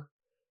more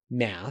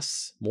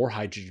mass, more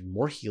hydrogen,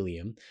 more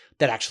helium,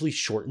 that actually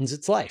shortens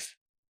its life.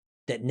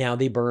 That now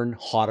they burn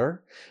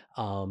hotter,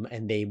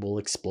 and they will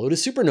explode a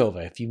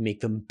supernova if you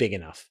make them big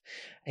enough.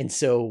 And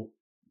so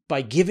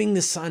by giving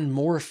the sun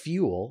more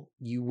fuel,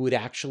 you would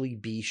actually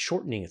be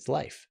shortening its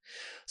life.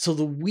 So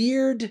the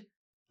weird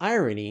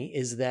irony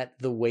is that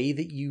the way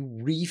that you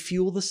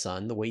refuel the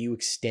sun, the way you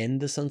extend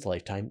the sun's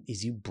lifetime,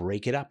 is you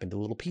break it up into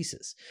little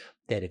pieces.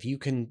 That if you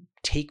can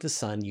take the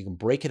sun, you can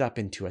break it up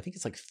into, I think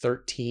it's like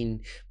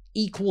 13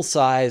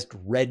 equal-sized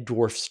red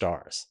dwarf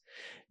stars.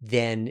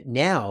 Then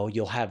now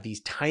you'll have these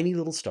tiny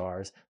little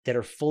stars that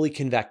are fully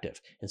convective.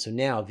 And so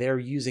now they're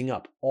using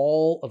up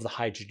all of the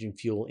hydrogen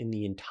fuel in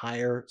the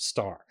entire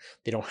star.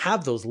 They don't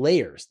have those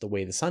layers the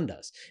way the sun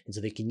does. And so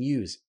they can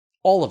use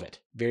all of it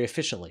very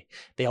efficiently.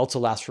 They also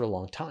last for a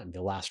long time.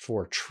 They'll last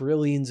for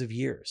trillions of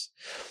years.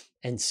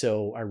 And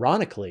so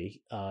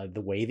ironically,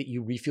 the way that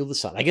you refuel the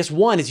sun, I guess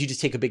one is you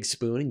just take a big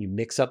spoon and you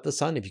mix up the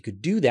sun. If you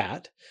could do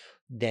that,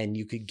 then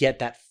you could get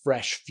that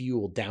fresh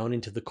fuel down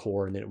into the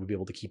core, and then it would be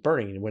able to keep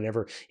burning. And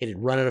whenever it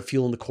had run out of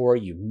fuel in the core,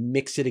 you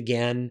mix it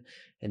again,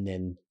 and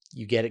then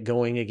you get it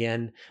going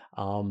again.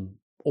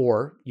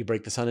 Or you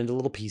break the sun into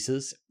little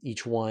pieces.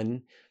 Each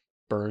one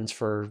burns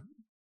for,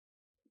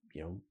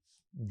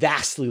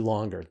 vastly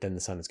longer than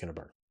the sun is going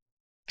to burn.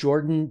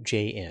 Jordan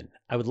J.N.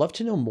 I would love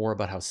to know more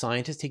about how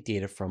scientists take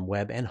data from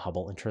Webb and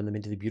Hubble and turn them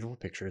into the beautiful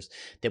pictures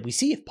that we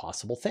see if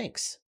possible.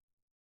 Thanks.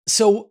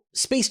 So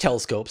space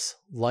telescopes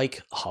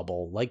like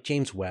Hubble, like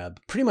James Webb,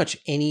 pretty much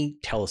any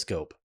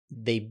telescope,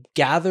 they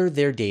gather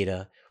their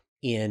data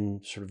in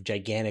sort of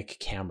gigantic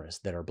cameras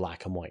that are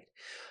black and white.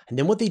 And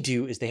then what they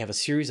do is they have a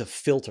series of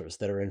filters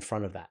that are in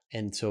front of that.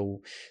 And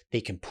so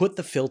they can put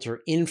the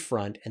filter in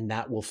front, and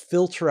that will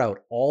filter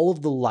out all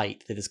of the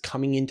light that is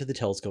coming into the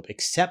telescope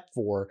except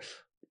for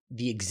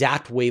the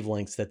exact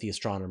wavelengths that the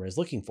astronomer is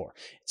looking for.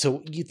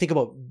 So you think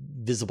about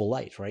visible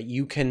light, right?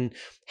 You can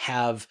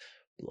have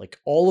like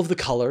all of the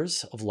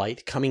colors of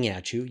light coming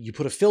at you. You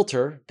put a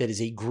filter that is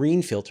a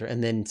green filter,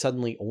 and then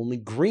suddenly only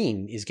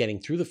green is getting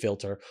through the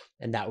filter,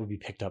 and that would be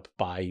picked up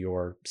by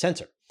your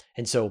sensor.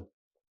 And so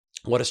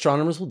what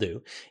astronomers will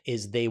do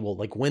is they will,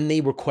 like when they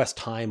request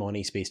time on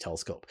a space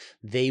telescope,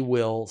 they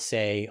will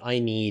say, I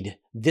need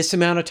this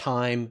amount of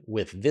time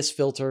with this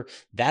filter,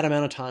 that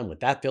amount of time with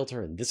that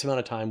filter, and this amount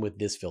of time with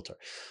this filter.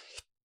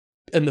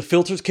 And the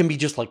filters can be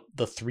just like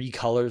the three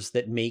colors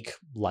that make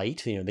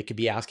light. They could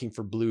be asking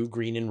for blue,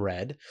 green, and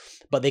red,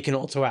 but they can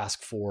also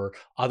ask for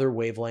other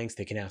wavelengths.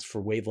 They can ask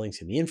for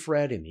wavelengths in the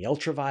infrared, in the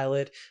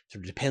ultraviolet. So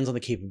it depends on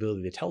the capability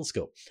of the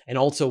telescope. And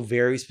also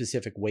very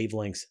specific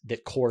wavelengths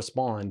that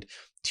correspond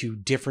to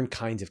different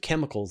kinds of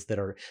chemicals that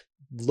are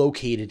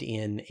located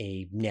in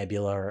a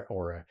nebula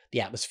or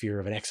the atmosphere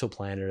of an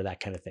exoplanet or that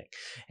kind of thing.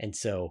 And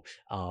so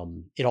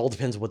it all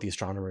depends on what the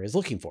astronomer is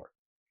looking for.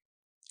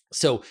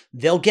 So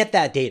they'll get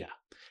that data,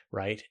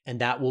 right?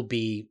 And that will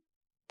be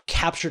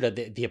captured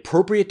at the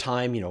appropriate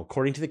time,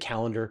 according to the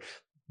calendar.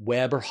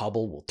 Webb or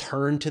Hubble will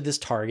turn to this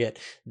target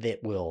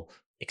that will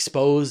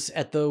expose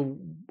at the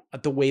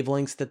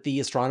wavelengths that the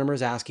astronomer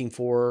is asking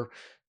for,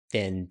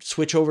 then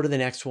switch over to the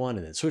next one,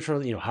 and then switch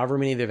over, however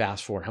many they've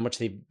asked for, and how much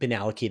they've been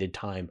allocated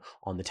time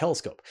on the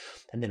telescope.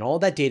 And then all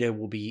that data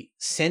will be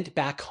sent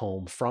back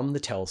home from the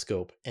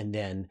telescope, and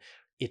then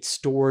it's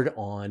stored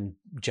on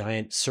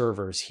giant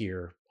servers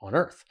here on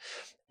Earth.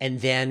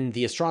 And then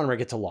the astronomer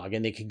gets a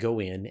login. They can go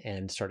in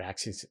and start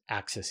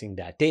accessing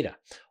that data.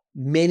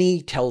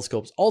 Many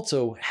telescopes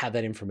also have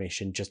that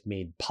information just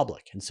made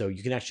public. And so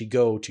you can actually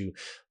go to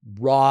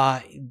raw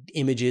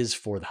images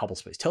for the Hubble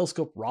Space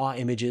Telescope, raw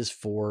images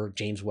for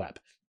James Webb.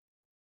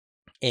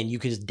 And you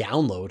can just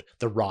download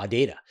the raw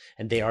data.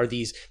 And they are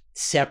these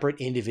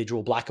separate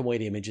individual black and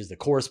white images that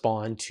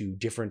correspond to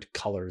different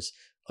colors,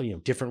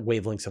 different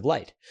wavelengths of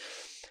light.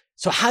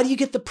 So how do you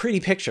get the pretty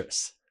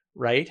pictures,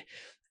 right?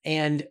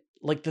 And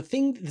like the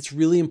thing that's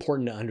really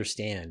important to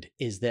understand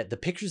is that the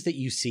pictures that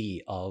you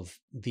see of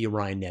the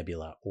Orion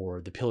Nebula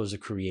or the Pillars of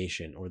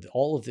Creation or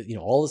all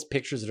those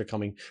pictures that are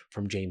coming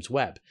from James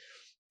Webb,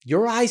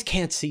 your eyes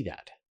can't see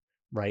that,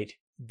 right?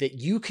 That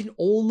you can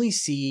only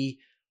see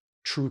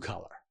true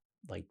color.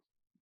 Like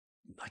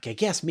I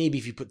guess maybe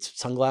if you put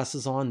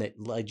sunglasses on that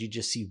led you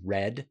just see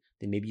red,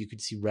 then maybe you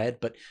could see red,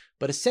 but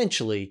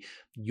essentially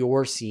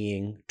you're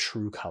seeing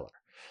true color.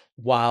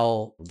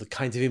 While the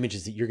kinds of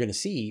images that you're going to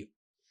see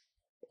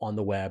on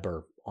the web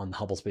or on the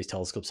Hubble Space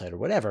Telescope site or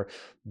whatever,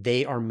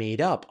 they are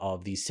made up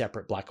of these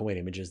separate black and white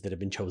images that have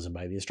been chosen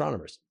by the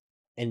astronomers.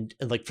 And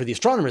like for the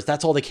astronomers,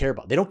 that's all they care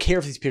about. They don't care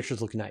if these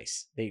pictures look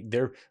nice.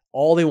 They're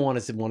all they want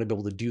is they want to be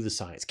able to do the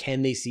science.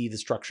 Can they see the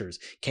structures?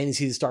 Can they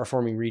see the star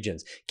forming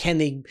regions? Can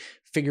they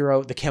figure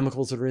out the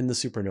chemicals that are in the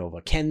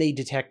supernova? Can they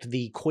detect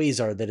the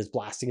quasar that is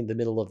blasting in the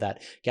middle of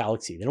that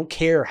galaxy? They don't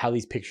care how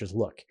these pictures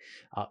look.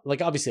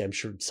 Obviously, I'm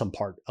sure some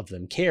part of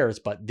them cares,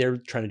 but they're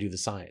trying to do the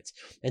science.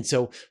 And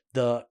so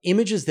the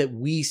images that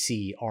we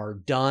see are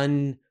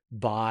done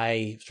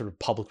by sort of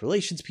public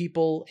relations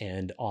people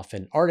and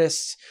often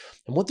artists.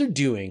 And what they're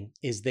doing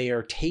is they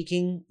are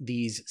taking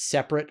these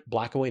separate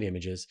black and white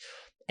images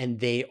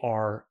and they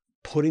are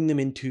putting them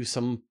into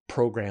some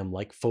program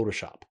like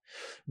Photoshop,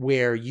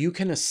 where you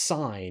can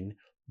assign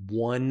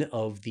one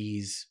of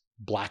these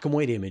black and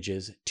white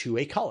images to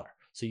a color.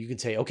 So you can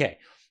say, okay,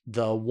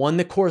 the one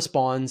that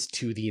corresponds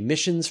to the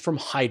emissions from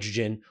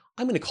hydrogen,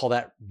 I'm going to call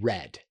that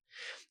red.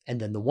 And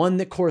then the one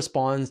that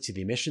corresponds to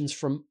the emissions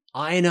from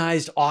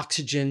ionized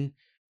oxygen,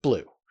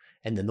 blue.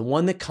 And then the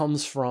one that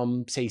comes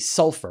from, say,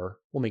 sulfur,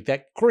 we'll make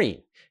that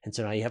green. And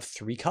so now you have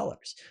three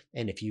colors.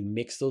 And if you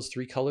mix those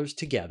three colors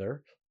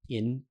together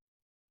in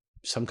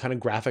some kind of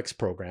graphics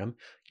program,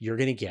 you're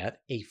going to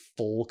get a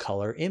full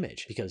color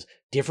image because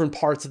different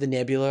parts of the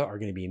nebula are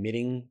going to be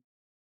emitting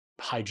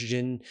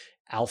hydrogen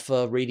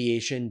alpha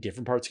radiation.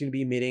 Different parts are going to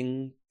be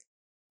emitting,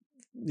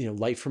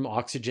 light from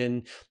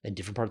oxygen, and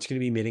different parts are going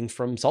to be emitting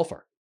from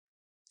sulfur.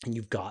 And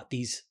you've got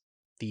these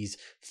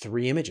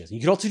three images. You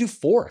could also do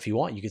four if you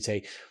want. You could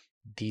say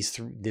this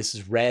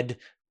is red,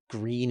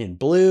 green, and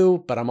blue,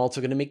 but I'm also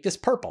going to make this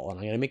purple, and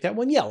I'm going to make that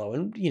one yellow.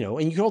 And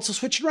and you can also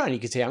switch it around. You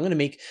could say I'm going to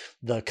make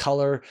the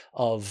color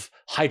of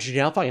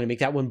hydrogen alpha, I'm going to make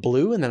that one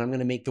blue, and then I'm going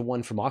to make the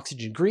one from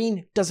oxygen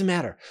green. Doesn't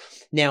matter.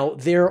 Now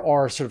there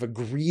are sort of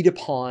agreed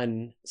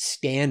upon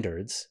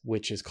standards,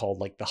 which is called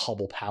like the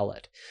Hubble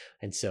palette.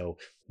 And so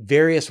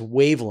various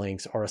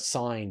wavelengths are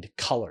assigned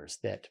colors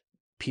that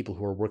people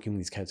who are working with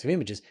these kinds of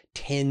images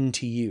tend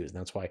to use. And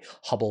that's why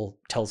Hubble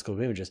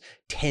telescope images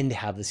tend to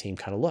have the same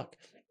kind of look.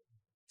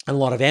 And a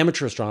lot of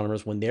amateur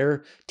astronomers, when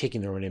they're taking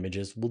their own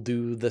images, will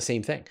do the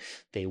same thing.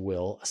 They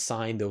will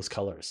assign those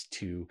colors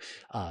to,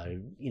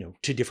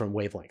 to different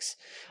wavelengths.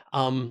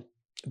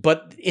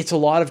 But it's a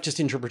lot of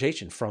just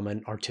interpretation from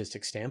an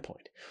artistic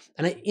standpoint.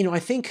 And I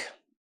think,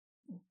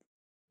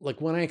 like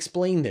when I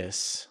explain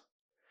this,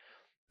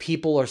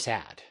 people are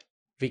sad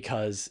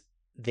because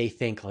they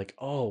think like,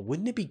 oh,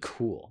 wouldn't it be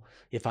cool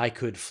if I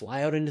could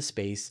fly out into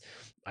space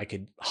I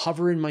could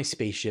hover in my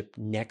spaceship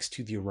next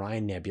to the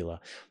Orion Nebula,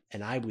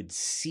 and I would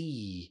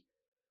see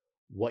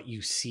what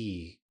you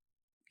see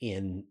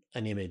in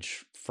an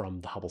image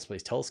from the Hubble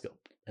Space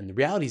Telescope. And the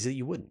reality is that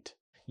you wouldn't.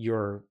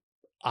 Your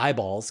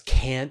eyeballs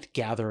can't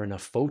gather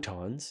enough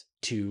photons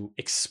to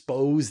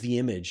expose the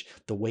image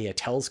the way a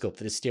telescope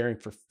that is staring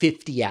for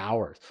 50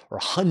 hours or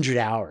 100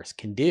 hours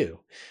can do.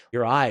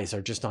 Your eyes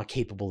are just not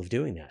capable of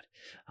doing that.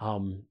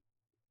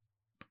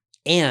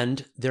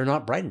 And they're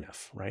not bright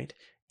enough, right?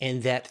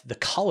 And that the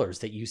colors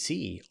that you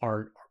see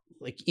are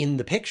like in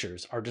the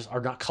pictures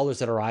are not colors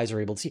that our eyes are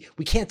able to see.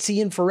 We can't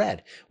see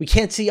infrared. We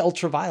can't see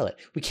ultraviolet.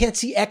 We can't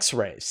see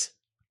X-rays,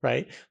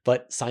 right?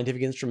 But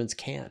scientific instruments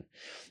can.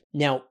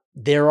 Now,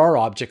 there are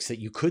objects that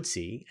you could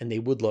see and they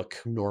would look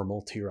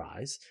normal to your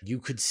eyes. You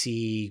could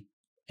see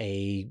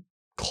a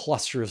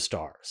cluster of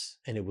stars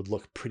and it would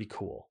look pretty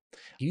cool.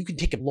 You could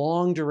take a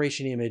long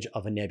duration image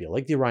of a nebula,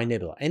 like the Orion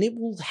Nebula, and it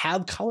will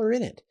have color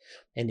in it.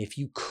 And if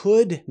you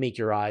could make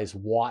your eyes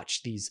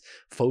watch these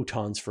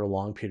photons for a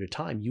long period of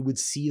time, you would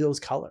see those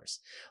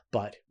colors.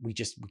 But we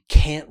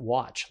can't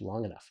watch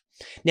long enough.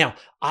 Now,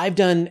 I've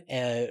done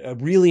a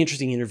really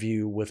interesting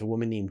interview with a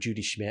woman named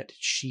Judy Schmidt.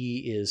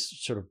 She is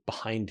sort of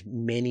behind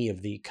many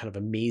of the kind of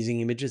amazing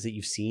images that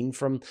you've seen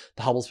from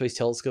the Hubble Space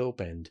Telescope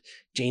and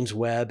James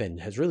Webb, and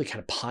has really kind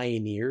of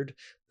pioneered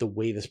the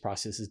way this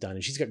process is done.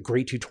 And she's got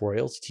great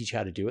tutorials to teach you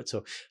how to do it.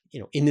 So,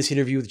 in this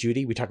interview with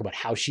Judy, we talk about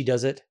how she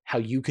does it, how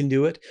you can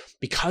do it,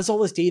 because all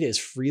this data is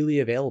freely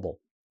available.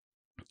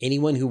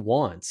 Anyone who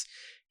wants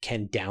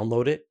can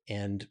download it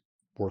and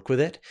work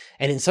with it.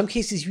 And in some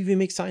cases, you even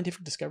make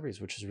scientific discoveries,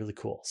 which is really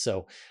cool.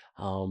 So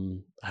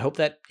I hope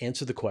that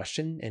answered the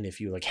question. And if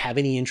you have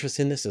any interest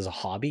in this as a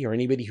hobby, or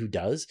anybody who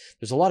does,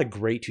 there's a lot of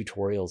great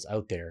tutorials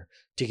out there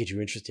to get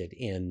you interested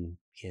in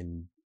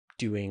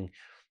doing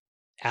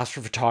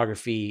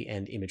astrophotography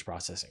and image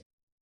processing.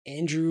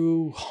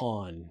 Andrew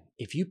Hahn,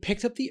 if you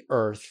picked up the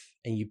Earth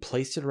and you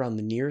placed it around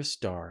the nearest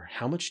star,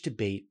 how much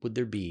debate would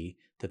there be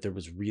that there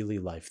was really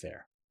life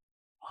there?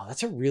 Oh,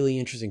 that's a really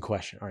interesting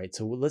question. All right,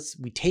 so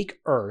we take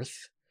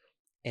Earth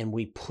and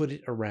we put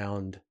it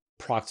around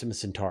Proxima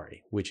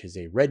Centauri, which is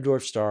a red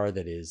dwarf star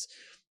that is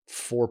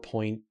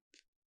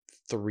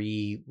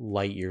 4.3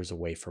 light years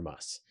away from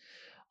us.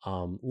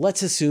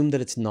 Let's assume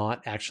that it's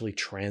not actually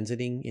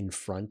transiting in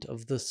front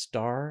of the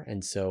star.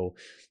 And so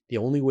the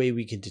only way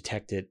we can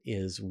detect it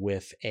is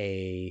with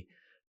a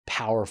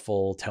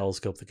powerful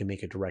telescope that can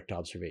make a direct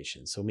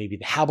observation. So maybe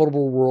the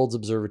Habitable Worlds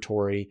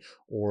Observatory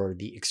or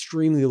the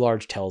extremely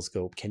large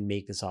telescope can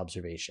make this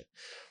observation.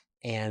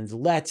 And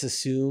let's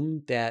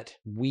assume that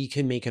we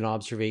can make an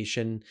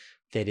observation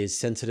that is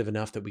sensitive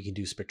enough that we can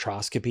do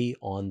spectroscopy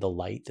on the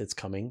light that's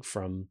coming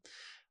from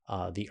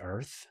the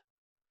Earth.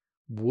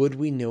 Would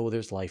we know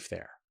there's life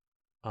there?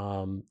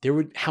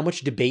 How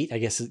much debate, I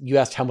guess you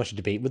asked how much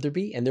debate would there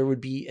be? And there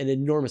would be an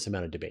enormous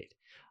amount of debate.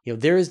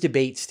 There is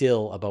debate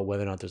still about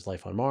whether or not there's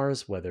life on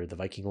Mars, whether the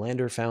Viking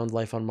lander found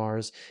life on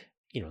Mars.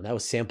 That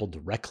was sampled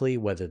directly,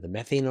 whether the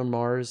methane on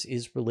Mars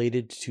is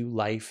related to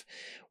life,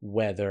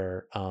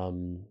 whether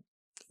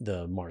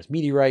the Mars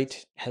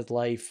meteorite has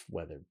life,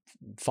 whether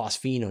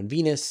phosphine on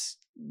Venus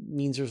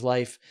means there's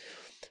life.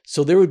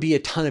 So there would be a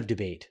ton of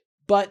debate.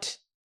 But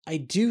I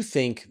do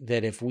think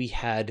that if we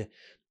had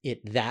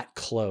it that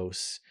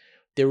close,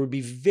 there would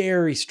be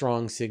very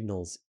strong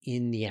signals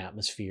in the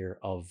atmosphere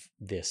of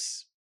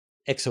this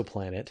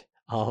exoplanet,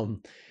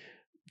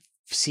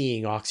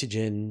 seeing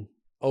oxygen,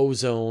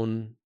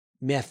 ozone,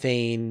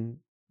 methane,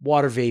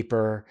 water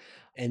vapor,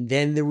 and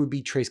then there would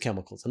be trace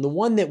chemicals. And the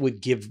one that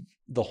would give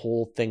the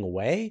whole thing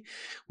away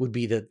would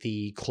be that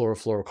the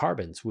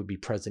chlorofluorocarbons would be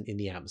present in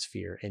the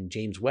atmosphere, and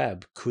James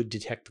Webb could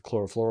detect the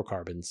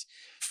chlorofluorocarbons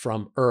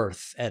from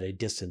Earth at a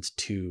distance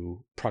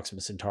to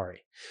Proxima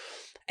Centauri.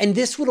 And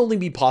this would only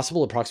be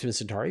possible at Proxima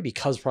Centauri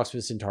because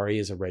Proxima Centauri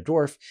is a red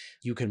dwarf.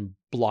 You can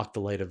block the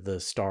light of the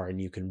star and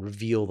you can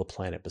reveal the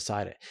planet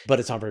beside it. But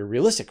it's not very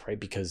realistic, right?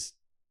 Because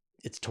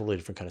it's a totally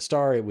different kind of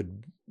star. It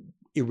would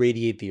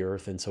irradiate the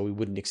Earth, and so we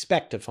wouldn't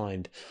expect to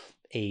find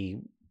a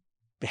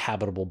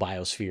habitable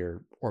biosphere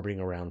orbiting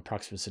around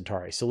Proxima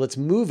Centauri. So let's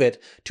move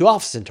it to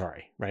Alpha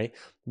Centauri, right?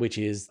 Which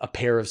is a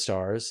pair of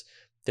stars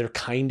that are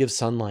kind of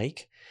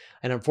sun-like.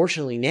 And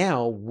unfortunately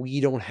now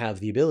we don't have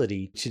the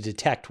ability to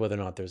detect whether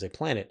or not there's a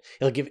planet.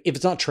 If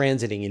it's not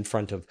transiting in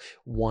front of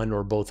one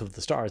or both of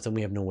the stars, then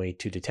we have no way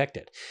to detect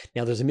it.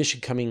 Now there's a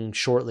mission coming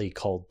shortly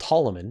called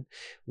Ptolemy,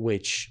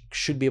 which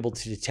should be able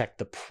to detect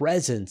the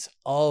presence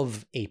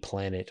of a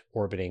planet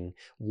orbiting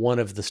one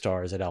of the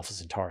stars at Alpha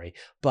Centauri,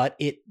 but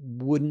it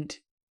wouldn't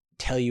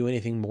tell you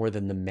anything more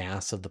than the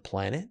mass of the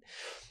planet.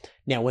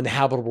 Now, when the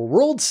Habitable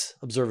Worlds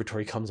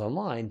Observatory comes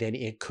online, then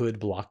it could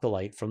block the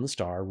light from the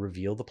star,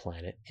 reveal the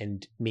planet,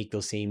 and make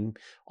those same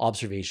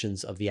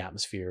observations of the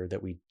atmosphere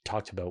that we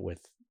talked about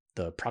with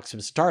the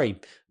Proxima Centauri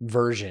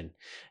version.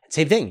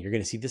 Same thing, you're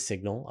going to see the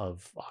signal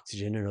of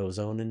oxygen and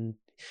ozone, and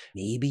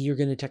maybe you're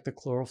going to detect the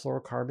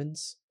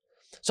chlorofluorocarbons.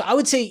 So I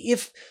would say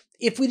if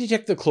we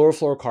detect the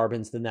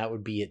chlorofluorocarbons, then that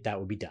would be it. That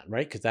would be done,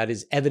 right? Because that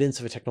is evidence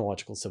of a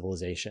technological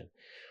civilization.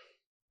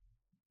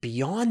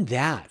 Beyond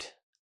that,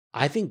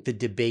 I think the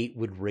debate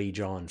would rage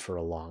on for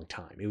a long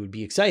time. It would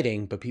be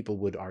exciting, but people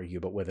would argue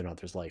about whether or not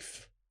there's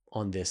life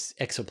on this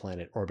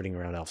exoplanet orbiting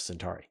around Alpha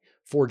Centauri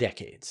for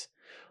decades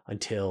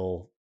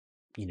until,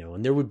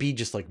 and there would be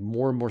just like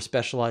more and more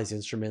specialized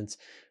instruments,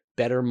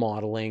 better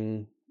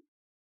modeling.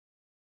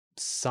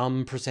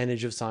 Some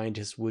percentage of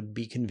scientists would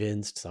be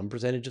convinced, some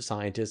percentage of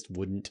scientists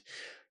wouldn't,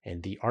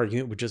 and the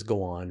argument would just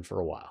go on for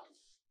a while.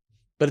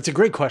 But it's a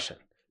great question.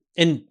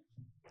 And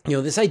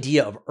this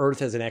idea of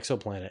Earth as an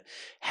exoplanet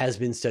has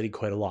been studied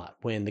quite a lot.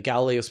 When the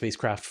Galileo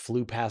spacecraft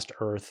flew past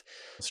Earth,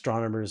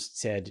 astronomers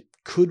said,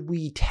 could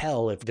we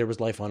tell if there was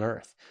life on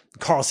Earth?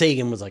 Carl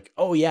Sagan was like,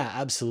 oh yeah,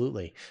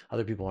 absolutely.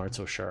 Other people aren't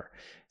so sure.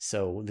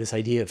 So this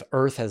idea of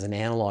Earth as an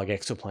analog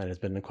exoplanet has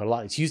been quite a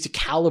lot. It's used to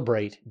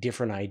calibrate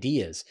different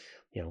ideas.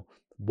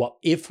 What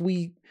if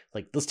we,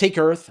 let's take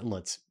Earth and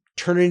let's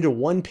turn it into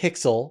 1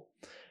 pixel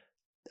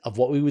of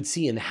what we would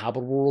see in the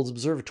Habitable Worlds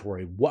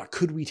Observatory. What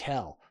could we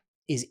tell?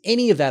 Is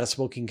any of that a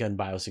smoking gun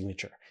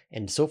biosignature?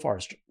 And so far,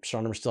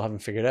 astronomers still haven't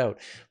figured out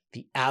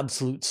the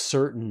absolute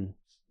certain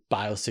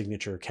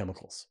biosignature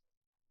chemicals.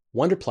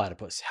 Wonder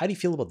Platypus, how do you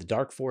feel about the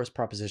dark forest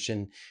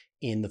proposition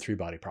in the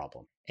 3-body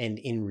problem and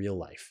in real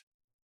life?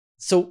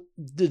 So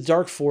the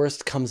dark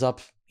forest comes up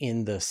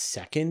in the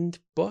 2nd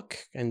book,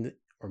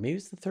 or maybe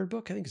it's the 3rd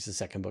book. I think it's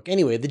the 2nd book.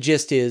 Anyway, the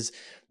gist is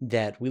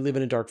that we live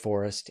in a dark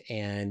forest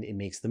and it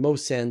makes the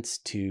most sense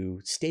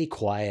to stay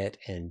quiet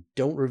and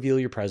don't reveal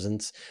your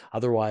presence.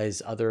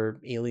 Otherwise,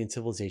 other alien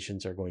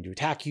civilizations are going to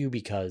attack you,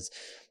 because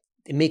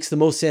it makes the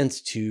most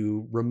sense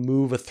to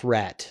remove a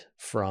threat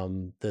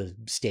from the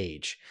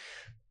stage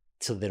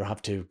so they don't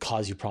have to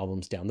cause you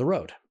problems down the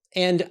road.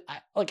 And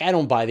I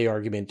don't buy the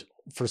argument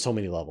for so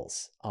many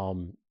levels.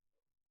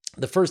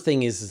 The first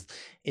thing is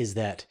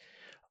that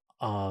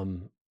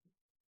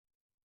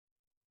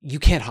you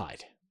can't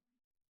hide.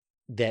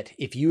 That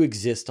if you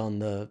exist on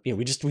the,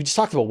 we just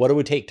talked about what it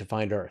would take to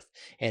find Earth.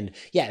 And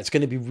yeah, it's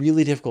going to be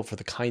really difficult for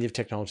the kind of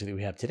technology that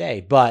we have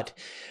today, but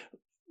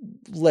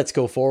let's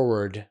go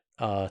forward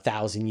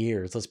 1,000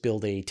 years. Let's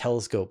build a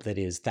telescope that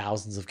is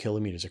thousands of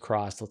kilometers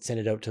across. Let's send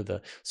it out to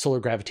the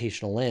solar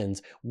gravitational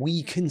lens.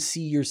 We can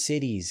see your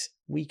cities.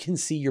 We can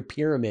see your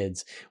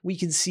pyramids. We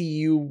can see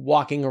you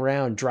walking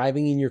around,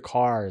 driving in your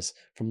cars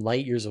from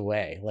light years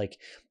away.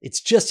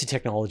 It's just a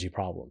technology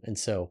problem. And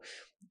so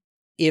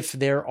if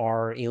there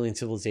are alien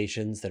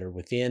civilizations that are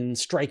within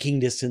striking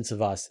distance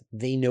of us,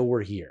 they know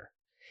we're here.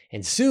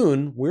 And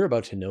soon we're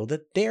about to know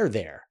that they're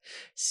there.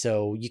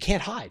 So you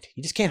can't hide.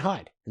 You just can't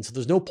hide. And so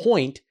there's no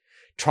point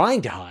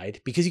trying to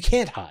hide, because you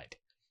can't hide.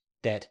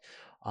 That,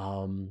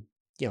 and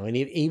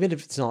even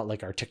if it's not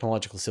like our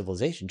technological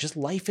civilization, just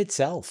life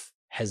itself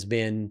has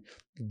been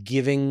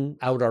giving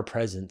out our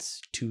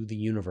presence to the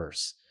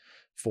universe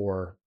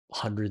for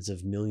hundreds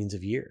of millions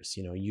of years.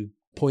 You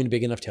point a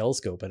big enough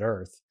telescope at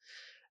Earth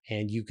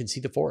and you can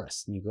see the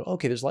forest and you go,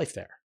 okay, there's life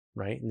there,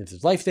 right? And if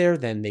there's life there,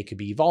 then they could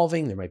be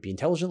evolving. There might be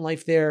intelligent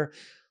life there.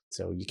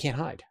 So you can't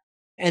hide.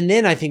 And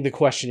then I think the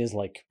question is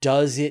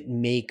does it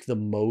make the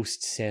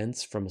most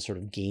sense from a sort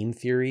of game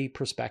theory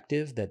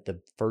perspective that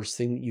the first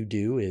thing that you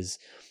do is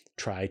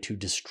try to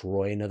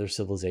destroy another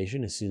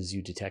civilization as soon as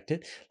you detect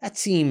it? That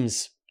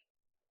seems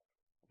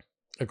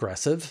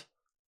aggressive.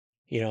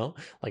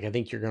 I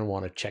think you're going to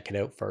want to check it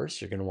out first.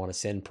 You're going to want to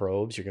send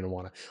probes. You're going to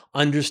want to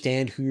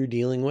understand who you're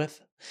dealing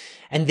with.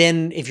 And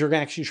then if you're going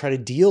to actually try to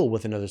deal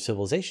with another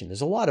civilization,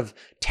 there's a lot of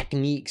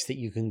techniques that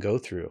you can go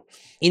through.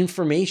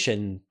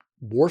 Information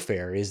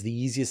warfare is the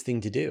easiest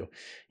thing to do.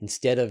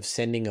 Instead of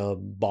sending a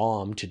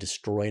bomb to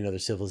destroy another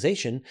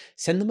civilization,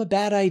 send them a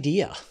bad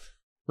idea,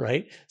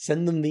 right?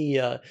 Send them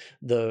the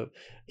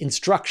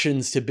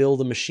instructions to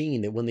build a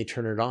machine that when they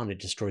turn it on, it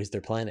destroys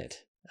their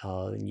planet.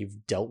 And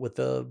you've dealt with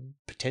a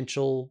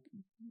potential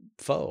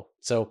foe.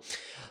 So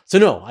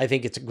no, I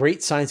think it's a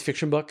great science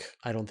fiction book.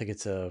 I don't think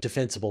it's a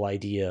defensible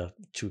idea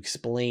to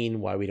explain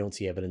why we don't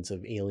see evidence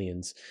of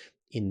aliens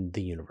in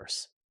the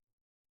universe.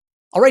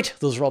 All right,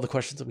 those are all the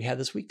questions that we had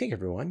this week. Thank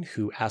everyone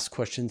who asked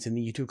questions in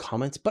the YouTube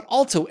comments, but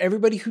also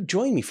everybody who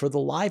joined me for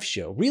the live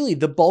show. Really,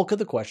 the bulk of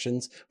the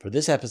questions for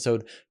this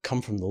episode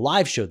come from the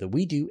live show that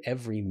we do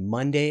every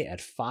Monday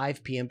at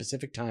 5 p.m.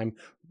 Pacific time,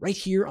 right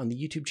here on the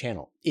YouTube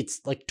channel. It's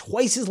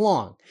twice as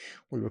long.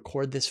 We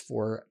record this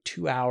for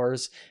 2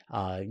 hours.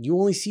 You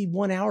only see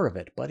 1 hour of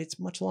it, but it's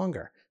much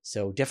longer.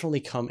 So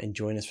definitely come and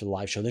join us for the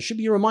live show. There should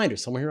be a reminder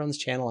somewhere here on this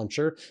channel. I'm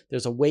sure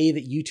there's a way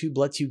that YouTube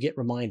lets you get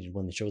reminded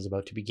when the show is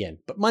about to begin.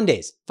 But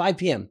Mondays, 5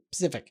 p.m.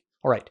 Pacific.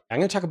 All right, I'm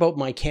going to talk about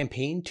my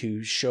campaign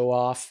to show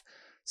off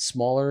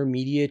smaller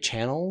media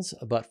channels.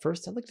 But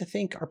first, I'd like to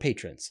thank our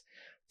patrons.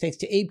 Thanks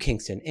to Abe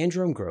Kingston,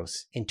 Andrew M.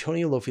 Gross,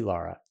 Antonio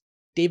Lofilara,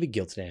 David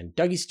Giltnan,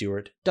 Dougie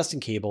Stewart, Dustin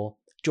Cable,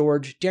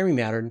 George,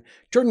 Jeremy Mattern,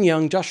 Jordan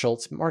Young, Josh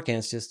Schultz, Mark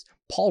Anstis,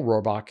 Paul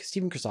Rohrbach,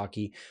 Stephen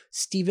Krasaki,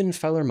 Stephen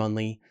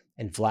Feiler-Munley,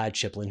 and Vlad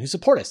Shiplin, who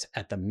support us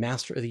at the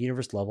Master of the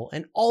Universe level,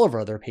 and all of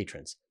our other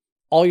patrons.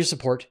 All your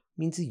support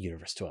means the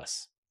universe to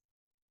us.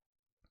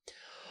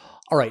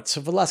 All right,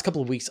 so for the last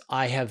couple of weeks,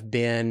 I have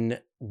been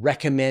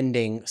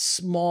recommending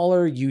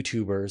smaller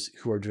YouTubers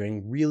who are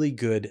doing really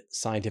good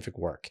scientific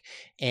work.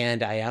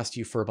 And I asked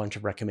you for a bunch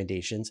of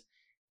recommendations,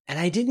 and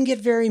I didn't get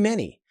very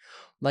many.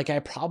 Like I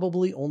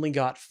probably only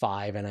got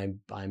 5, and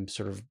I'm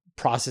sort of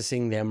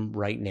processing them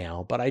right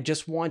now. But I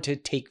just want to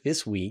take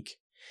this week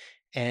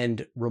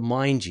and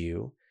remind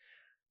you,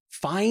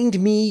 find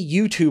me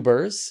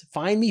YouTubers,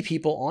 find me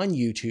people on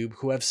YouTube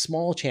who have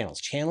small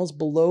channels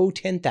below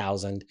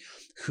 10,000,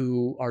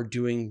 who are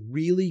doing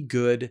really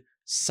good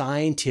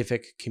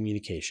scientific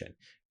communication.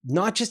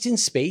 Not just in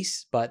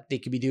space, but they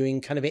could be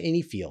doing kind of in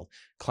any field: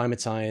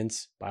 climate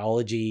science,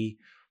 biology,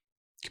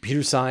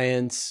 computer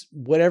science,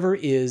 whatever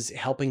is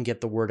helping get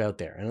the word out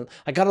there. And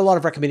I got a lot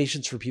of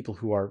recommendations for people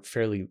who are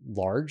fairly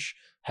large,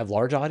 have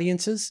large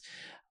audiences.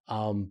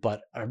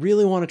 But I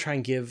really want to try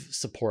and give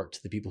support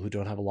to the people who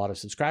don't have a lot of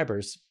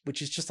subscribers,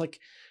 which is just like,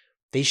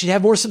 they should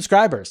have more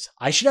subscribers.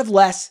 I should have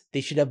less. They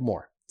should have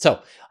more.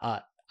 So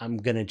I'm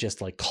going to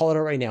just like call it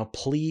out right now.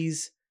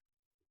 Please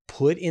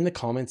put in the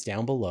comments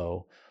down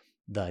below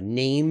the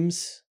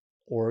names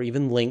or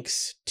even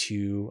links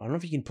to, I don't know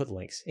if you can put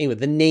links. Anyway,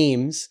 the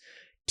names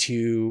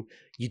to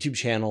YouTube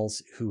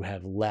channels who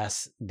have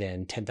less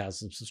than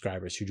 10,000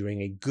 subscribers, who are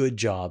doing a good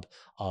job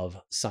of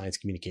science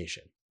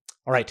communication.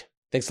 All right.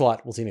 Thanks a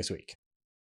lot. We'll see you next week.